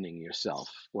deadening yourself,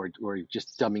 or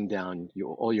just dumbing down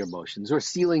all your emotions, or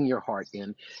sealing your heart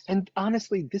in? And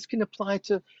honestly, this can apply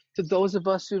to those of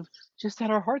us who've just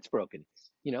had our hearts broken.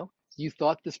 You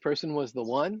thought this person was the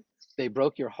one, they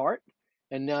broke your heart,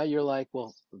 And now you're like,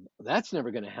 well, that's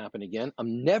never going to happen again.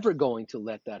 I'm never going to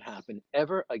let that happen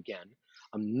ever again.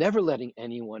 I'm never letting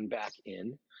anyone back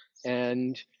in.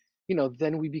 And,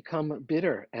 then we become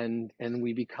bitter and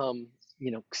we become,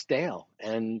 stale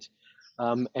and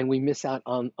we miss out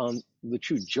on the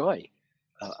true joy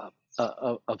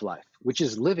of life, which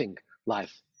is living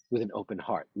life with an open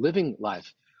heart, living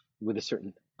life with a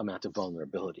certain amount of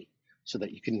vulnerability, so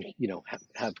that you can,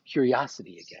 have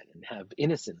curiosity again and have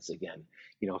innocence again,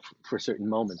 for certain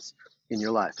moments in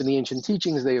your life. In the ancient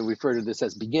teachings, they refer to this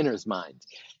as beginner's mind.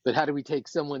 But how do we take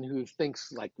someone who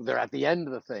thinks like they're at the end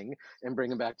of the thing and bring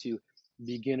them back to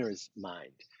beginner's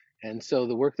mind? And so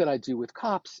the work that I do with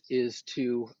cops is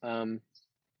to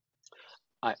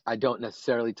I don't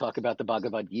necessarily talk about the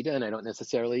Bhagavad Gita, and I don't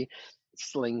necessarily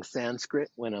sling Sanskrit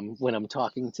when I'm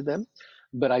talking to them,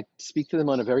 but I speak to them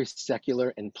on a very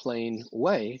secular and plain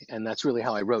way, and that's really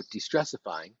how I wrote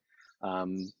Destressifying.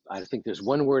 I think there's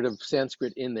one word of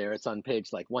Sanskrit in there. It's on page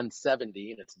like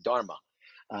 170, and it's Dharma,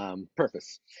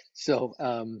 purpose. So,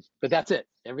 but that's it.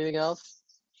 Everything else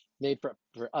made for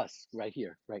us right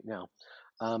here, right now.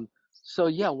 Um, so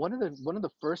yeah, one of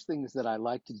the first things that I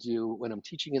like to do when I'm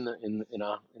teaching in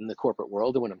the corporate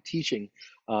world, and when I'm teaching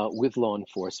with law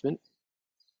enforcement,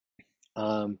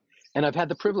 um, and I've had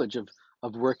the privilege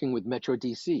of working with Metro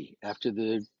DC after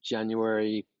the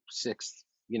January 6th,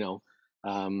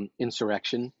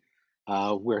 insurrection,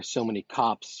 where so many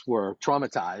cops were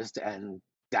traumatized and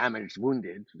damaged,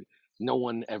 wounded. No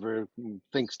one ever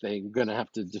thinks they're going to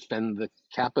have to defend the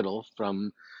Capitol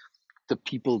from the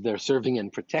people they're serving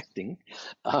and protecting,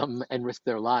 and risk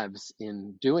their lives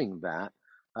in doing that.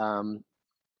 Um,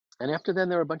 and after then,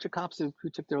 there were a bunch of cops who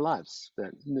took their lives.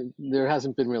 That there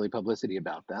hasn't been really publicity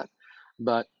about that,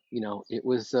 but it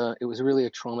was really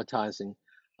a traumatizing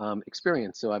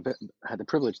experience. So I've had the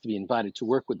privilege to be invited to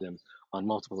work with them on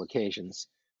multiple occasions.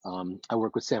 I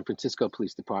work with San Francisco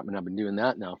Police Department. I've been doing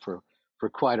that now for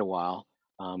quite a while.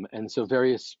 And so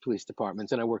various police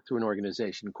departments, and I work through an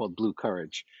organization called Blue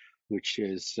Courage, which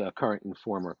is current and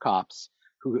former cops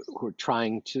who are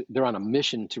they're on a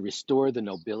mission to restore the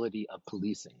nobility of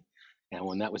policing. And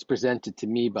when that was presented to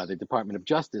me by the Department of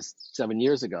Justice 7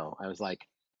 years ago, I was like,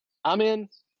 I'm in,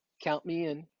 count me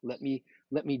in, let me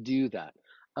do that.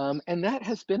 And that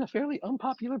has been a fairly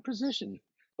unpopular position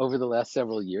over the last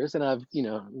several years. And a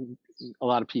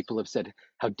lot of people have said,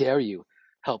 how dare you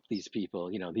help these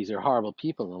people? These are horrible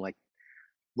people. And I'm like,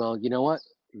 well, you know what?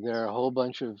 There are a whole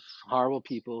bunch of horrible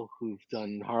people who've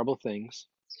done horrible things.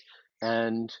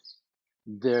 And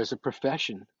there's a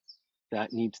profession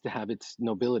that needs to have its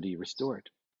nobility restored.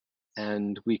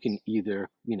 And we can either,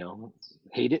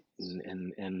 hate it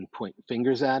and point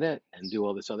fingers at it and do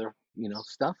all this other,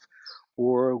 stuff,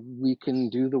 or we can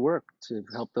do the work to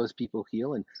help those people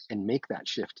heal and make that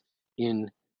shift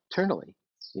internally,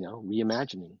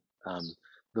 reimagining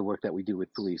the work that we do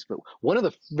with police. But one of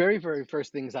the very, very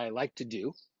first things I like to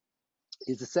do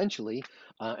is essentially,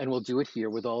 and we'll do it here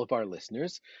with all of our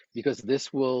listeners, because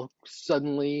this will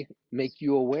suddenly make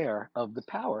you aware of the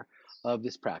power of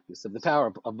this practice, of the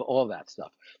power of all that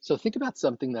stuff. So think about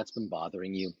something that's been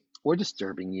bothering you or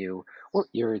disturbing you or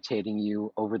irritating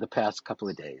you over the past couple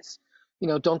of days.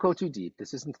 Don't go too deep.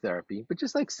 This isn't therapy, but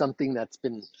just like something that's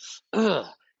been,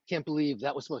 can't believe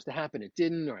that was supposed to happen. It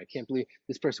didn't, or I can't believe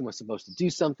this person was supposed to do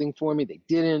something for me. They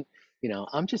didn't.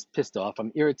 I'm just pissed off.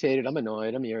 I'm irritated. I'm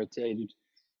annoyed. I'm irritated.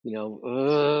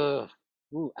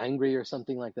 Angry or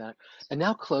something like that. And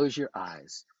now close your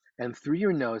eyes and through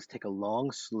your nose, take a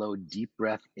long, slow, deep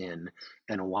breath in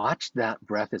and watch that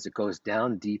breath as it goes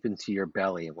down deep into your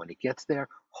belly. And when it gets there,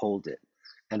 hold it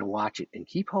and watch it and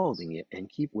keep holding it and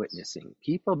keep witnessing.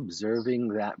 Keep observing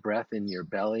that breath in your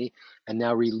belly and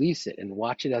now release it and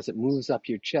watch it as it moves up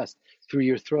your chest, through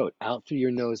your throat, out through your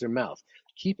nose or mouth.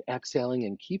 Keep exhaling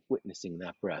and keep witnessing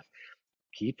that breath.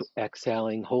 Keep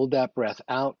exhaling, hold that breath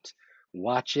out,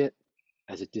 watch it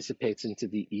as it dissipates into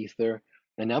the ether.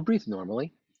 And now breathe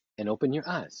normally and open your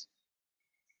eyes.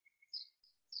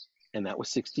 And that was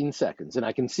 16 seconds. And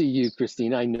I can see you,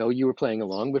 Christina. I know you were playing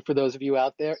along, but for those of you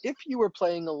out there, if you were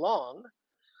playing along,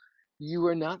 you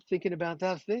were not thinking about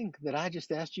that thing that I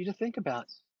just asked you to think about.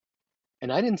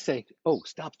 And I didn't say, oh,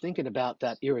 stop thinking about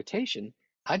that irritation.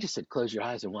 I just said, close your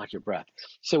eyes and watch your breath.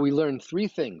 So we learned three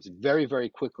things very, very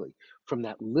quickly from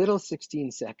that little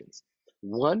 16 seconds.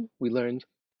 One, we learned,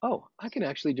 oh, I can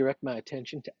actually direct my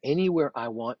attention to anywhere I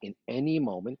want in any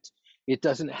moment. It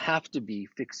doesn't have to be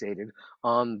fixated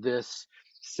on this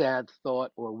sad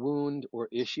thought or wound or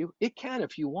issue. It can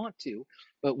if you want to,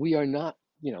 but we are not,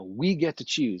 we get to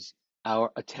choose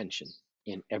our attention.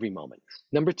 in every moment.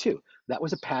 Number two, that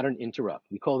was a pattern interrupt.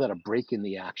 We call that a break in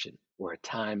the action or a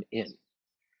time in.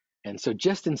 And so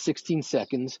just in 16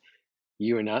 seconds,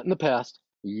 you are not in the past,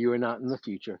 you are not in the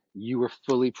future, you are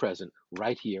fully present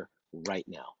right here, right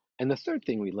now. And the third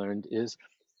thing we learned is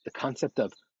the concept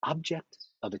of object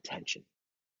of attention.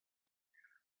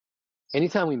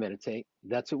 Anytime we meditate,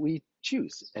 that's what we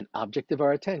choose, an object of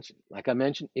our attention. Like I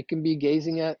mentioned, it can be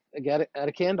gazing at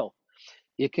a candle.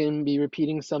 It can be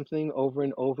repeating something over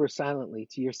and over silently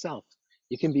to yourself.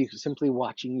 It can be simply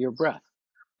watching your breath.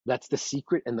 That's the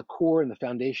secret and the core and the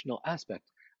foundational aspect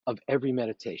of every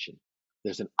meditation.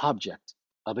 There's an object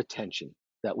of attention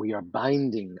that we are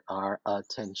binding our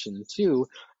attention to,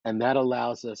 and that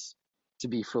allows us to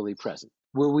be fully present.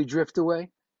 Will we drift away?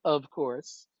 Of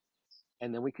course.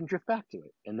 And then we can drift back to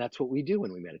it. And that's what we do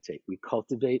when we meditate. We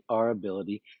cultivate our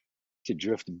ability to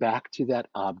drift back to that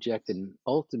object and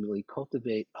ultimately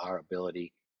cultivate our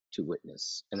ability to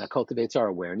witness. And that cultivates our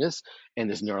awareness. And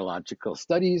there's neurological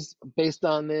studies based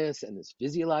on this, and there's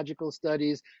physiological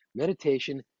studies.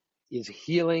 Meditation is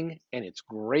healing, and it's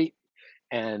great.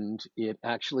 And it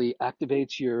actually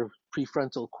activates your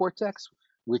prefrontal cortex,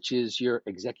 which is your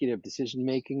executive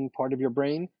decision-making part of your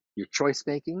brain, your choice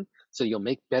making. So you'll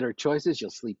make better choices.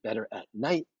 You'll sleep better at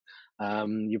night.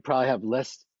 You probably have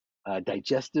less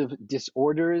digestive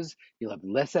disorders. You'll have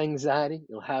less anxiety.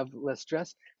 You'll have less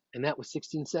stress. And that was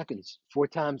 16 seconds. 4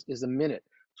 times is a minute.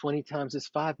 20 times is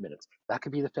 5 minutes. That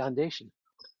could be the foundation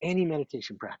of any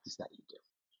meditation practice that you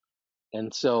do.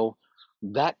 And so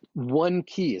that one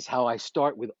key is how I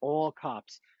start with all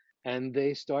cops, and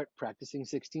they start practicing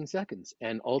 16 seconds.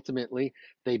 And ultimately,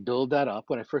 they build that up.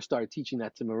 When I first started teaching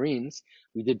that to Marines,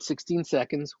 we did 16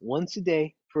 seconds once a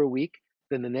day for a week.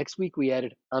 Then the next week, we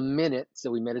added a minute.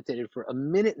 So we meditated for a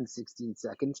minute and 16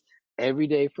 seconds every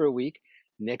day for a week.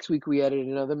 Next week, we added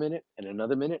another minute and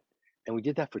another minute. And we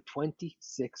did that for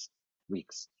 26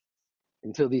 weeks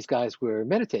until these guys were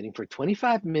meditating for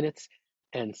 25 minutes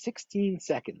and 16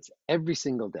 seconds every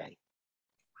single day.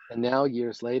 And now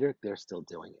years later, they're still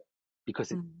doing it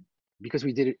because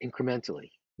we did it incrementally.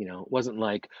 You know, it wasn't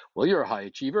like, well, you're a high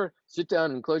achiever, sit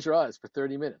down and close your eyes for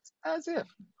 30 minutes. As if,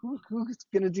 who's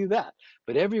going to do that?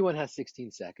 But everyone has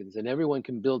 16 seconds, and everyone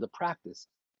can build a practice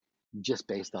just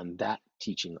based on that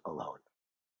teaching alone.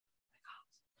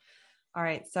 All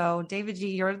right. So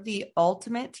davidji, you're the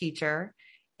ultimate teacher,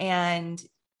 and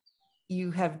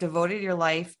you have devoted your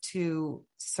life to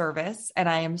service. And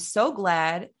I am so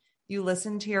glad you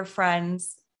listened to your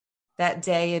friends that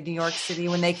day in New York City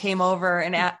when they came over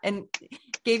and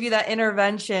gave you that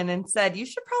intervention and said, you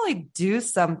should probably do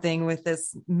something with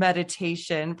this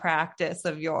meditation practice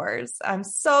of yours. I'm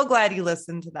so glad you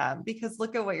listened to them, because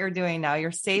look at what you're doing now.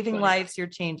 You're saving lives, you're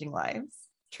changing lives,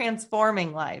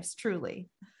 transforming lives, truly.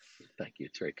 Thank you.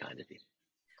 It's very kind of you.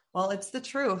 Well, it's the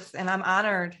truth. And I'm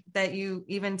honored that you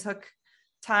even took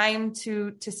time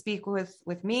to speak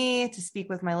with me, to speak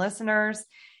with my listeners.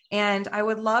 And I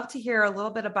would love to hear a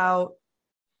little bit about,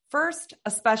 first,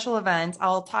 a special event.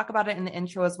 I'll talk about it in the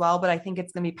intro as well, but I think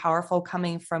it's going to be powerful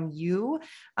coming from you.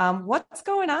 What's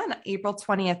going on April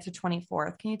 20th to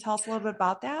 24th? Can you tell us a little bit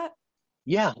about that?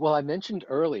 Yeah, well, I mentioned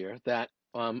earlier that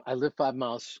I live 5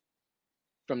 miles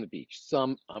from the beach.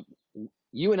 So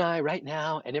you and I right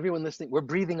now, and everyone listening, we're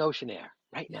breathing ocean air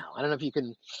right now. I don't know if you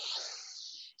can,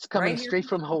 it's coming straight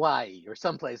from Hawaii or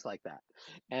someplace like that.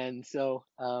 And so,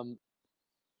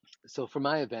 so for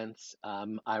my events,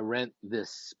 I rent this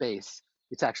space.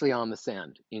 It's actually on the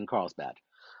sand in Carlsbad.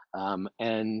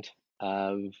 And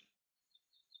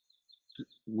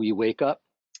we wake up,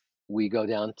 we go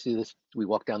down to this, we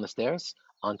walk down the stairs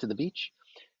onto the beach,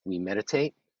 we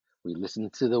meditate, we listen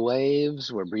to the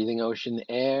waves, we're breathing ocean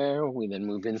air. We then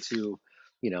move into,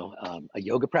 a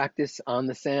yoga practice on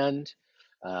the sand.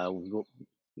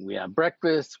 We have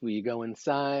breakfast, we go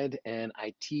inside, and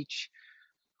I teach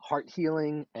heart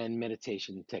healing and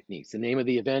meditation techniques. The name of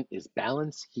the event is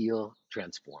Balance, Heal,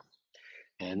 Transform.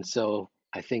 And so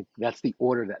I think that's the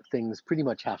order that things pretty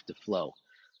much have to flow.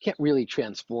 Can't really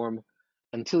transform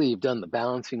until you've done the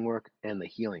balancing work and the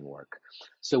healing work.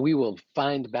 So we will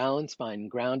find balance, find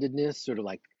groundedness, sort of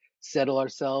like settle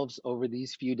ourselves over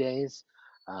these few days.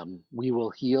 We will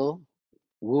heal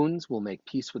wounds, we'll make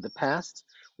peace with the past.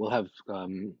 We'll have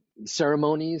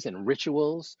ceremonies and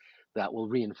rituals that will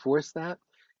reinforce that.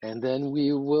 And then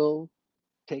we will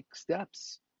take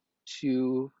steps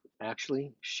to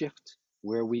actually shift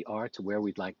where we are to where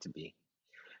we'd like to be.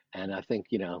 And I think,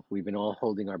 we've been all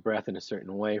holding our breath in a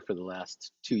certain way for the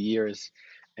last 2 years.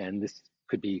 And this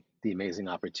could be the amazing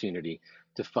opportunity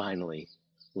to finally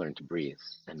learn to breathe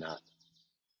and not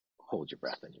hold your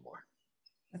breath anymore.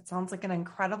 That sounds like an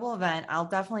incredible event. I'll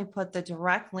definitely put the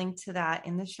direct link to that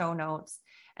in the show notes.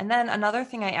 And then another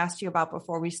thing I asked you about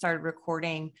before we started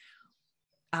recording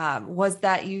was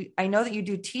that I know that you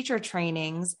do teacher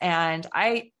trainings, and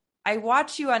I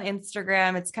watch you on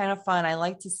Instagram. It's kind of fun. I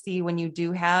like to see when you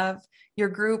do have your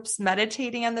groups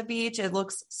meditating on the beach. It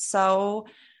looks so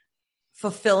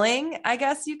fulfilling, I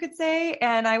guess you could say.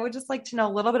 And I would just like to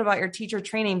know a little bit about your teacher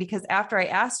training, because after I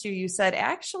asked you, you said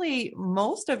actually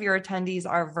most of your attendees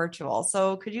are virtual.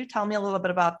 So could you tell me a little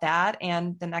bit about that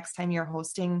and the next time you're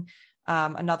hosting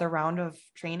another round of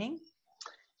training?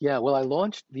 Yeah, well, I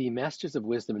launched the Masters of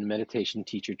Wisdom and Meditation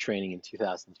teacher training in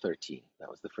 2013. That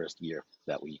was the first year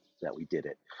that we did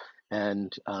it,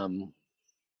 and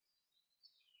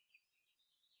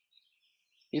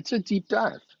it's a deep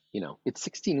dive. It's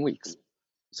 16 weeks,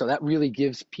 so that really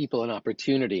gives people an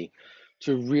opportunity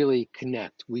to really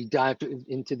connect. We dive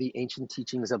into the ancient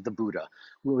teachings of the Buddha.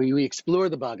 We explore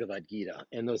the Bhagavad Gita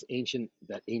and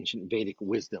that ancient Vedic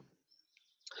wisdom.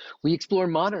 We explore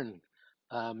modern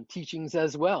teachings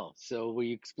as well. So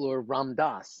we explore Ram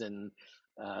Dass and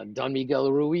Don Miguel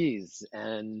Ruiz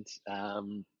and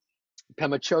Pema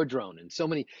Chodron, and so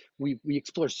many. We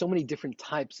explore so many different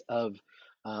types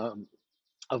um,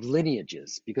 of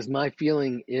lineages, because my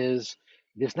feeling is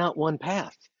there's not one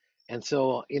path. And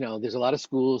so, there's a lot of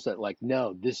schools that like,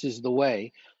 no, this is the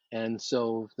way. And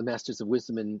so the Masters of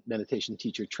Wisdom and Meditation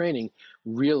teacher training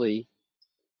really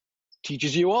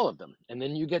teaches you all of them. And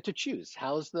then you get to choose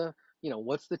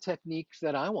what's the techniques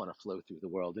that I want to flow through the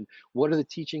world, and what are the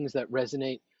teachings that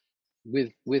resonate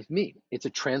with me. It's a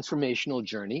transformational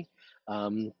journey.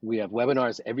 We have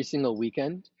webinars every single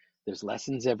weekend. There's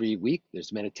lessons every week.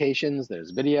 There's meditations.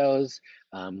 There's videos.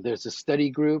 There's a study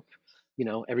group.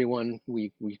 Everyone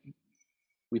we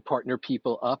partner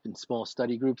people up in small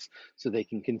study groups so they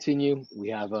can continue. We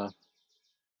have a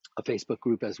Facebook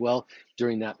group as well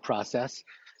during that process,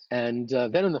 and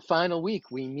then in the final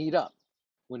week we meet up.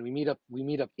 When we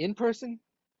meet up in person,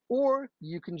 or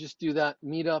you can just do that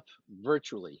meet up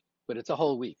virtually, but it's a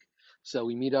whole week. So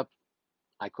we meet up,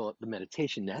 I call it the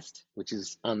meditation nest, which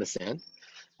is on the sand.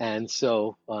 And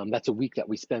so that's a week that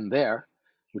we spend there,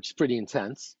 which is pretty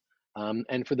intense.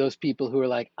 And for those people who are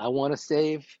like, I want to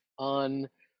save on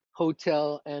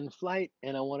hotel and flight,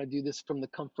 and I want to do this from the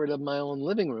comfort of my own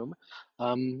living room,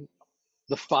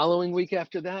 the following week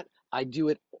after that, I do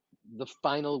it the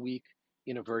final week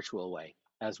in a virtual way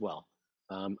as well.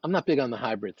 I'm not big on the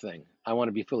hybrid thing. I want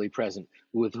to be fully present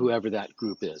with whoever that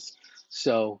group is.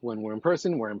 So when we're in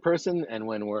person, we're in person. And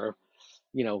when we're,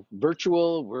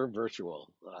 virtual, we're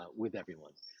virtual with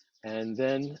everyone. And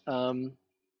then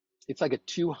it's like a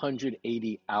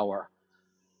 280-hour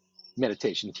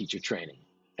meditation teacher training.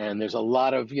 And there's a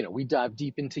lot of, we dive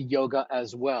deep into yoga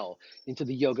as well, into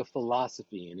the yoga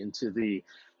philosophy and into the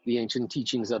ancient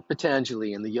teachings of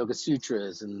Patanjali and the Yoga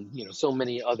Sutras and, so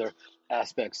many other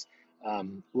aspects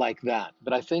like that.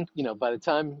 But I think, by the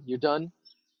time you're done,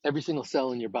 every single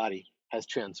cell in your body has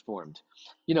transformed.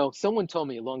 Someone told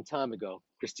me a long time ago,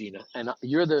 Christina, and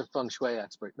you're the feng shui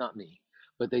expert, not me,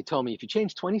 but they told me if you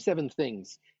change 27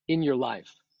 things in your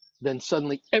life, then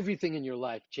suddenly everything in your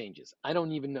life changes. I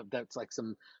don't even know if that's like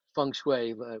some feng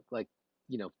shui, like,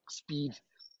 speed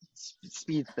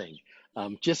thing.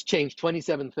 Just change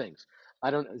 27 things. I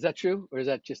don't know. Is that true? Or is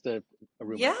that just a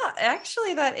rumor? Yeah,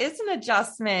 actually, that is an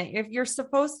adjustment. If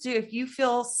you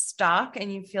feel stuck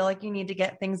and you feel like you need to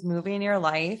get things moving in your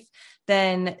life,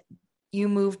 then you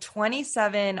move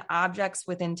 27 objects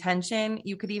with intention.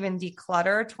 You could even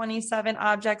declutter 27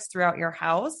 objects throughout your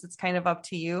house. It's kind of up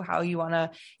to you how you want to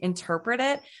interpret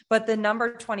it. But the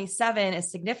number 27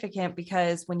 is significant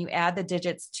because when you add the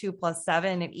digits 2 plus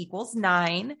 7, it equals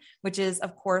 9, which is,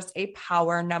 of course, a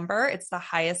power number. It's the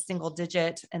highest single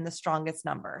digit and the strongest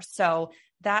number. So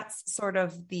that's sort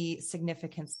of the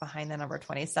significance behind the number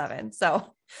 27.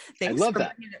 So thanks for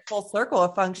bringing it full circle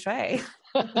of feng shui.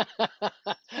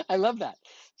 I love that.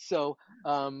 So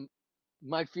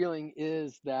my feeling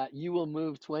is that you will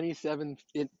move 27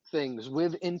 things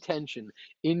with intention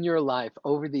in your life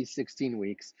over these 16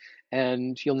 weeks,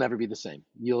 and you'll never be the same.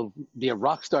 You'll be a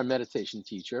rock star meditation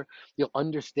teacher. You'll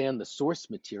understand the source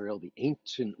material, the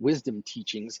ancient wisdom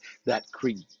teachings that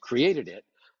created it,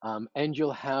 and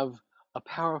you'll have a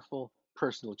powerful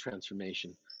personal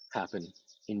transformation happen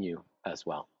in you as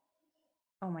well.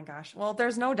 Oh my gosh. Well,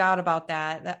 there's no doubt about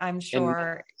that I'm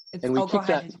sure. And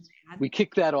we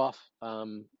kick that off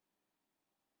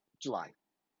July.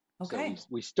 Okay. So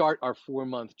we start our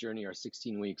 4-month journey, our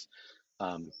 16 weeks,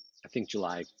 I think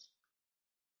July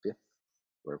 5th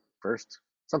or 1st,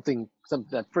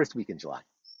 that first week in July.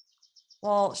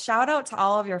 Well, shout out to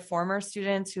all of your former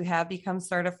students who have become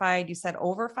certified. You said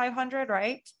over 500,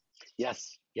 right?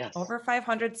 Yes. Yes. Over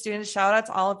 500 students. Shout out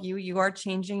to all of you. You are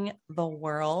changing the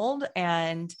world.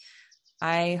 And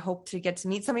I hope to get to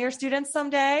meet some of your students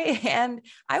someday. And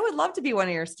I would love to be one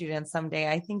of your students someday.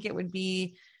 I think it would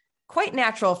be quite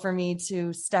natural for me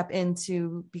to step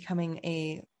into becoming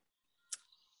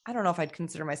I don't know if I'd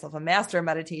consider myself a master of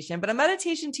meditation, but a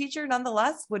meditation teacher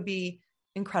nonetheless would be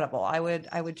incredible. I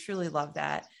would truly love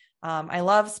that. I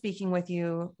love speaking with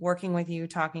you, working with you,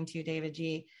 talking to you,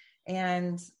 davidji.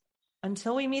 And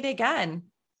until we meet again.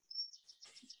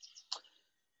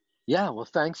 Yeah, well,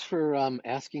 thanks for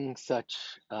asking such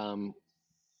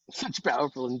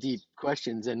powerful and deep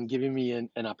questions and giving me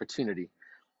an opportunity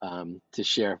to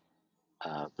share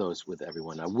those with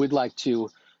everyone. I would like to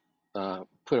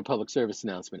put a public service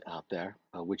announcement out there,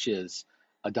 which is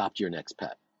adopt your next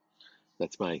pet.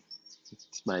 That's my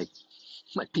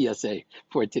PSA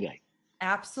for today.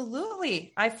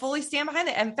 Absolutely. I fully stand behind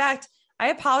it. In fact, I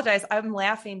apologize. I'm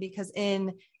laughing because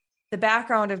in the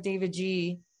background of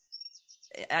davidji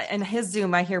and his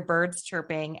Zoom, I hear birds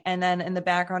chirping. And then in the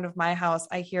background of my house,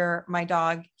 I hear my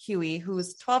dog, Huey,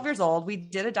 who's 12 years old. We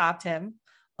did adopt him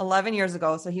 11 years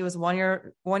ago. So he was 1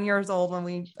 year old when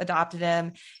we adopted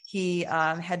him. He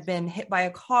had been hit by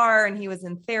a car and he was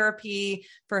in therapy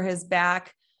for his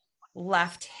back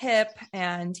left hip.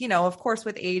 And, of course,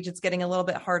 with age, it's getting a little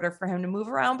bit harder for him to move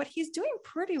around, but he's doing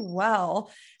pretty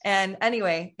well. And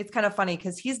anyway, it's kind of funny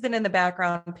because he's been in the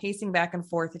background pacing back and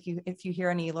forth. If you hear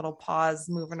any little paws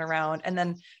moving around, and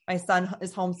then my son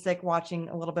is homesick watching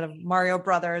a little bit of Mario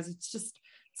Brothers. It's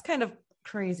kind of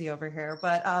crazy over here,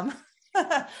 but,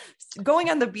 going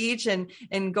on the beach and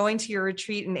going to your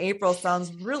retreat in April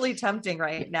sounds really tempting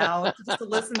right now, just to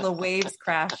listen to the waves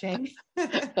crashing.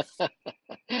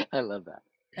 I love that.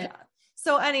 Yeah.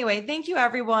 So anyway, thank you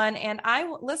everyone. And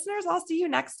listeners, I'll see you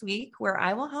next week where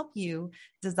I will help you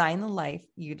design the life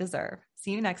you deserve.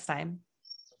 See you next time.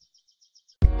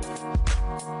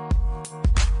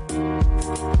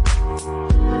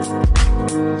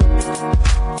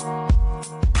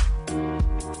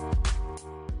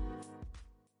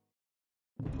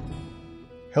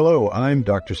 Hello, I'm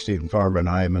Dr. Stephen Farber, and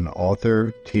I am an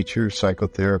author, teacher,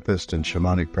 psychotherapist, and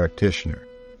shamanic practitioner.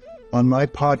 On my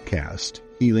podcast,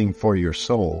 Healing for Your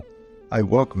Soul, I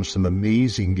welcome some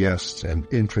amazing guests and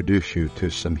introduce you to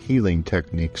some healing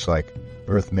techniques like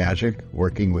earth magic,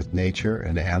 working with nature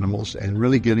and animals, and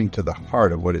really getting to the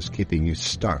heart of what is keeping you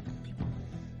stuck.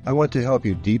 I want to help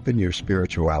you deepen your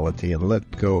spirituality and let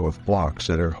go of blocks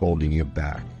that are holding you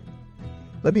back.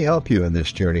 Let me help you in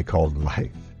this journey called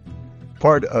life.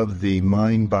 Part of the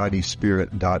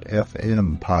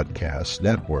mindbodyspirit.fm podcast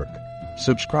network.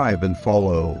 Subscribe and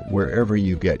follow wherever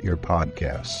you get your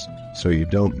podcasts so you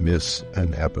don't miss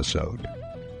an episode.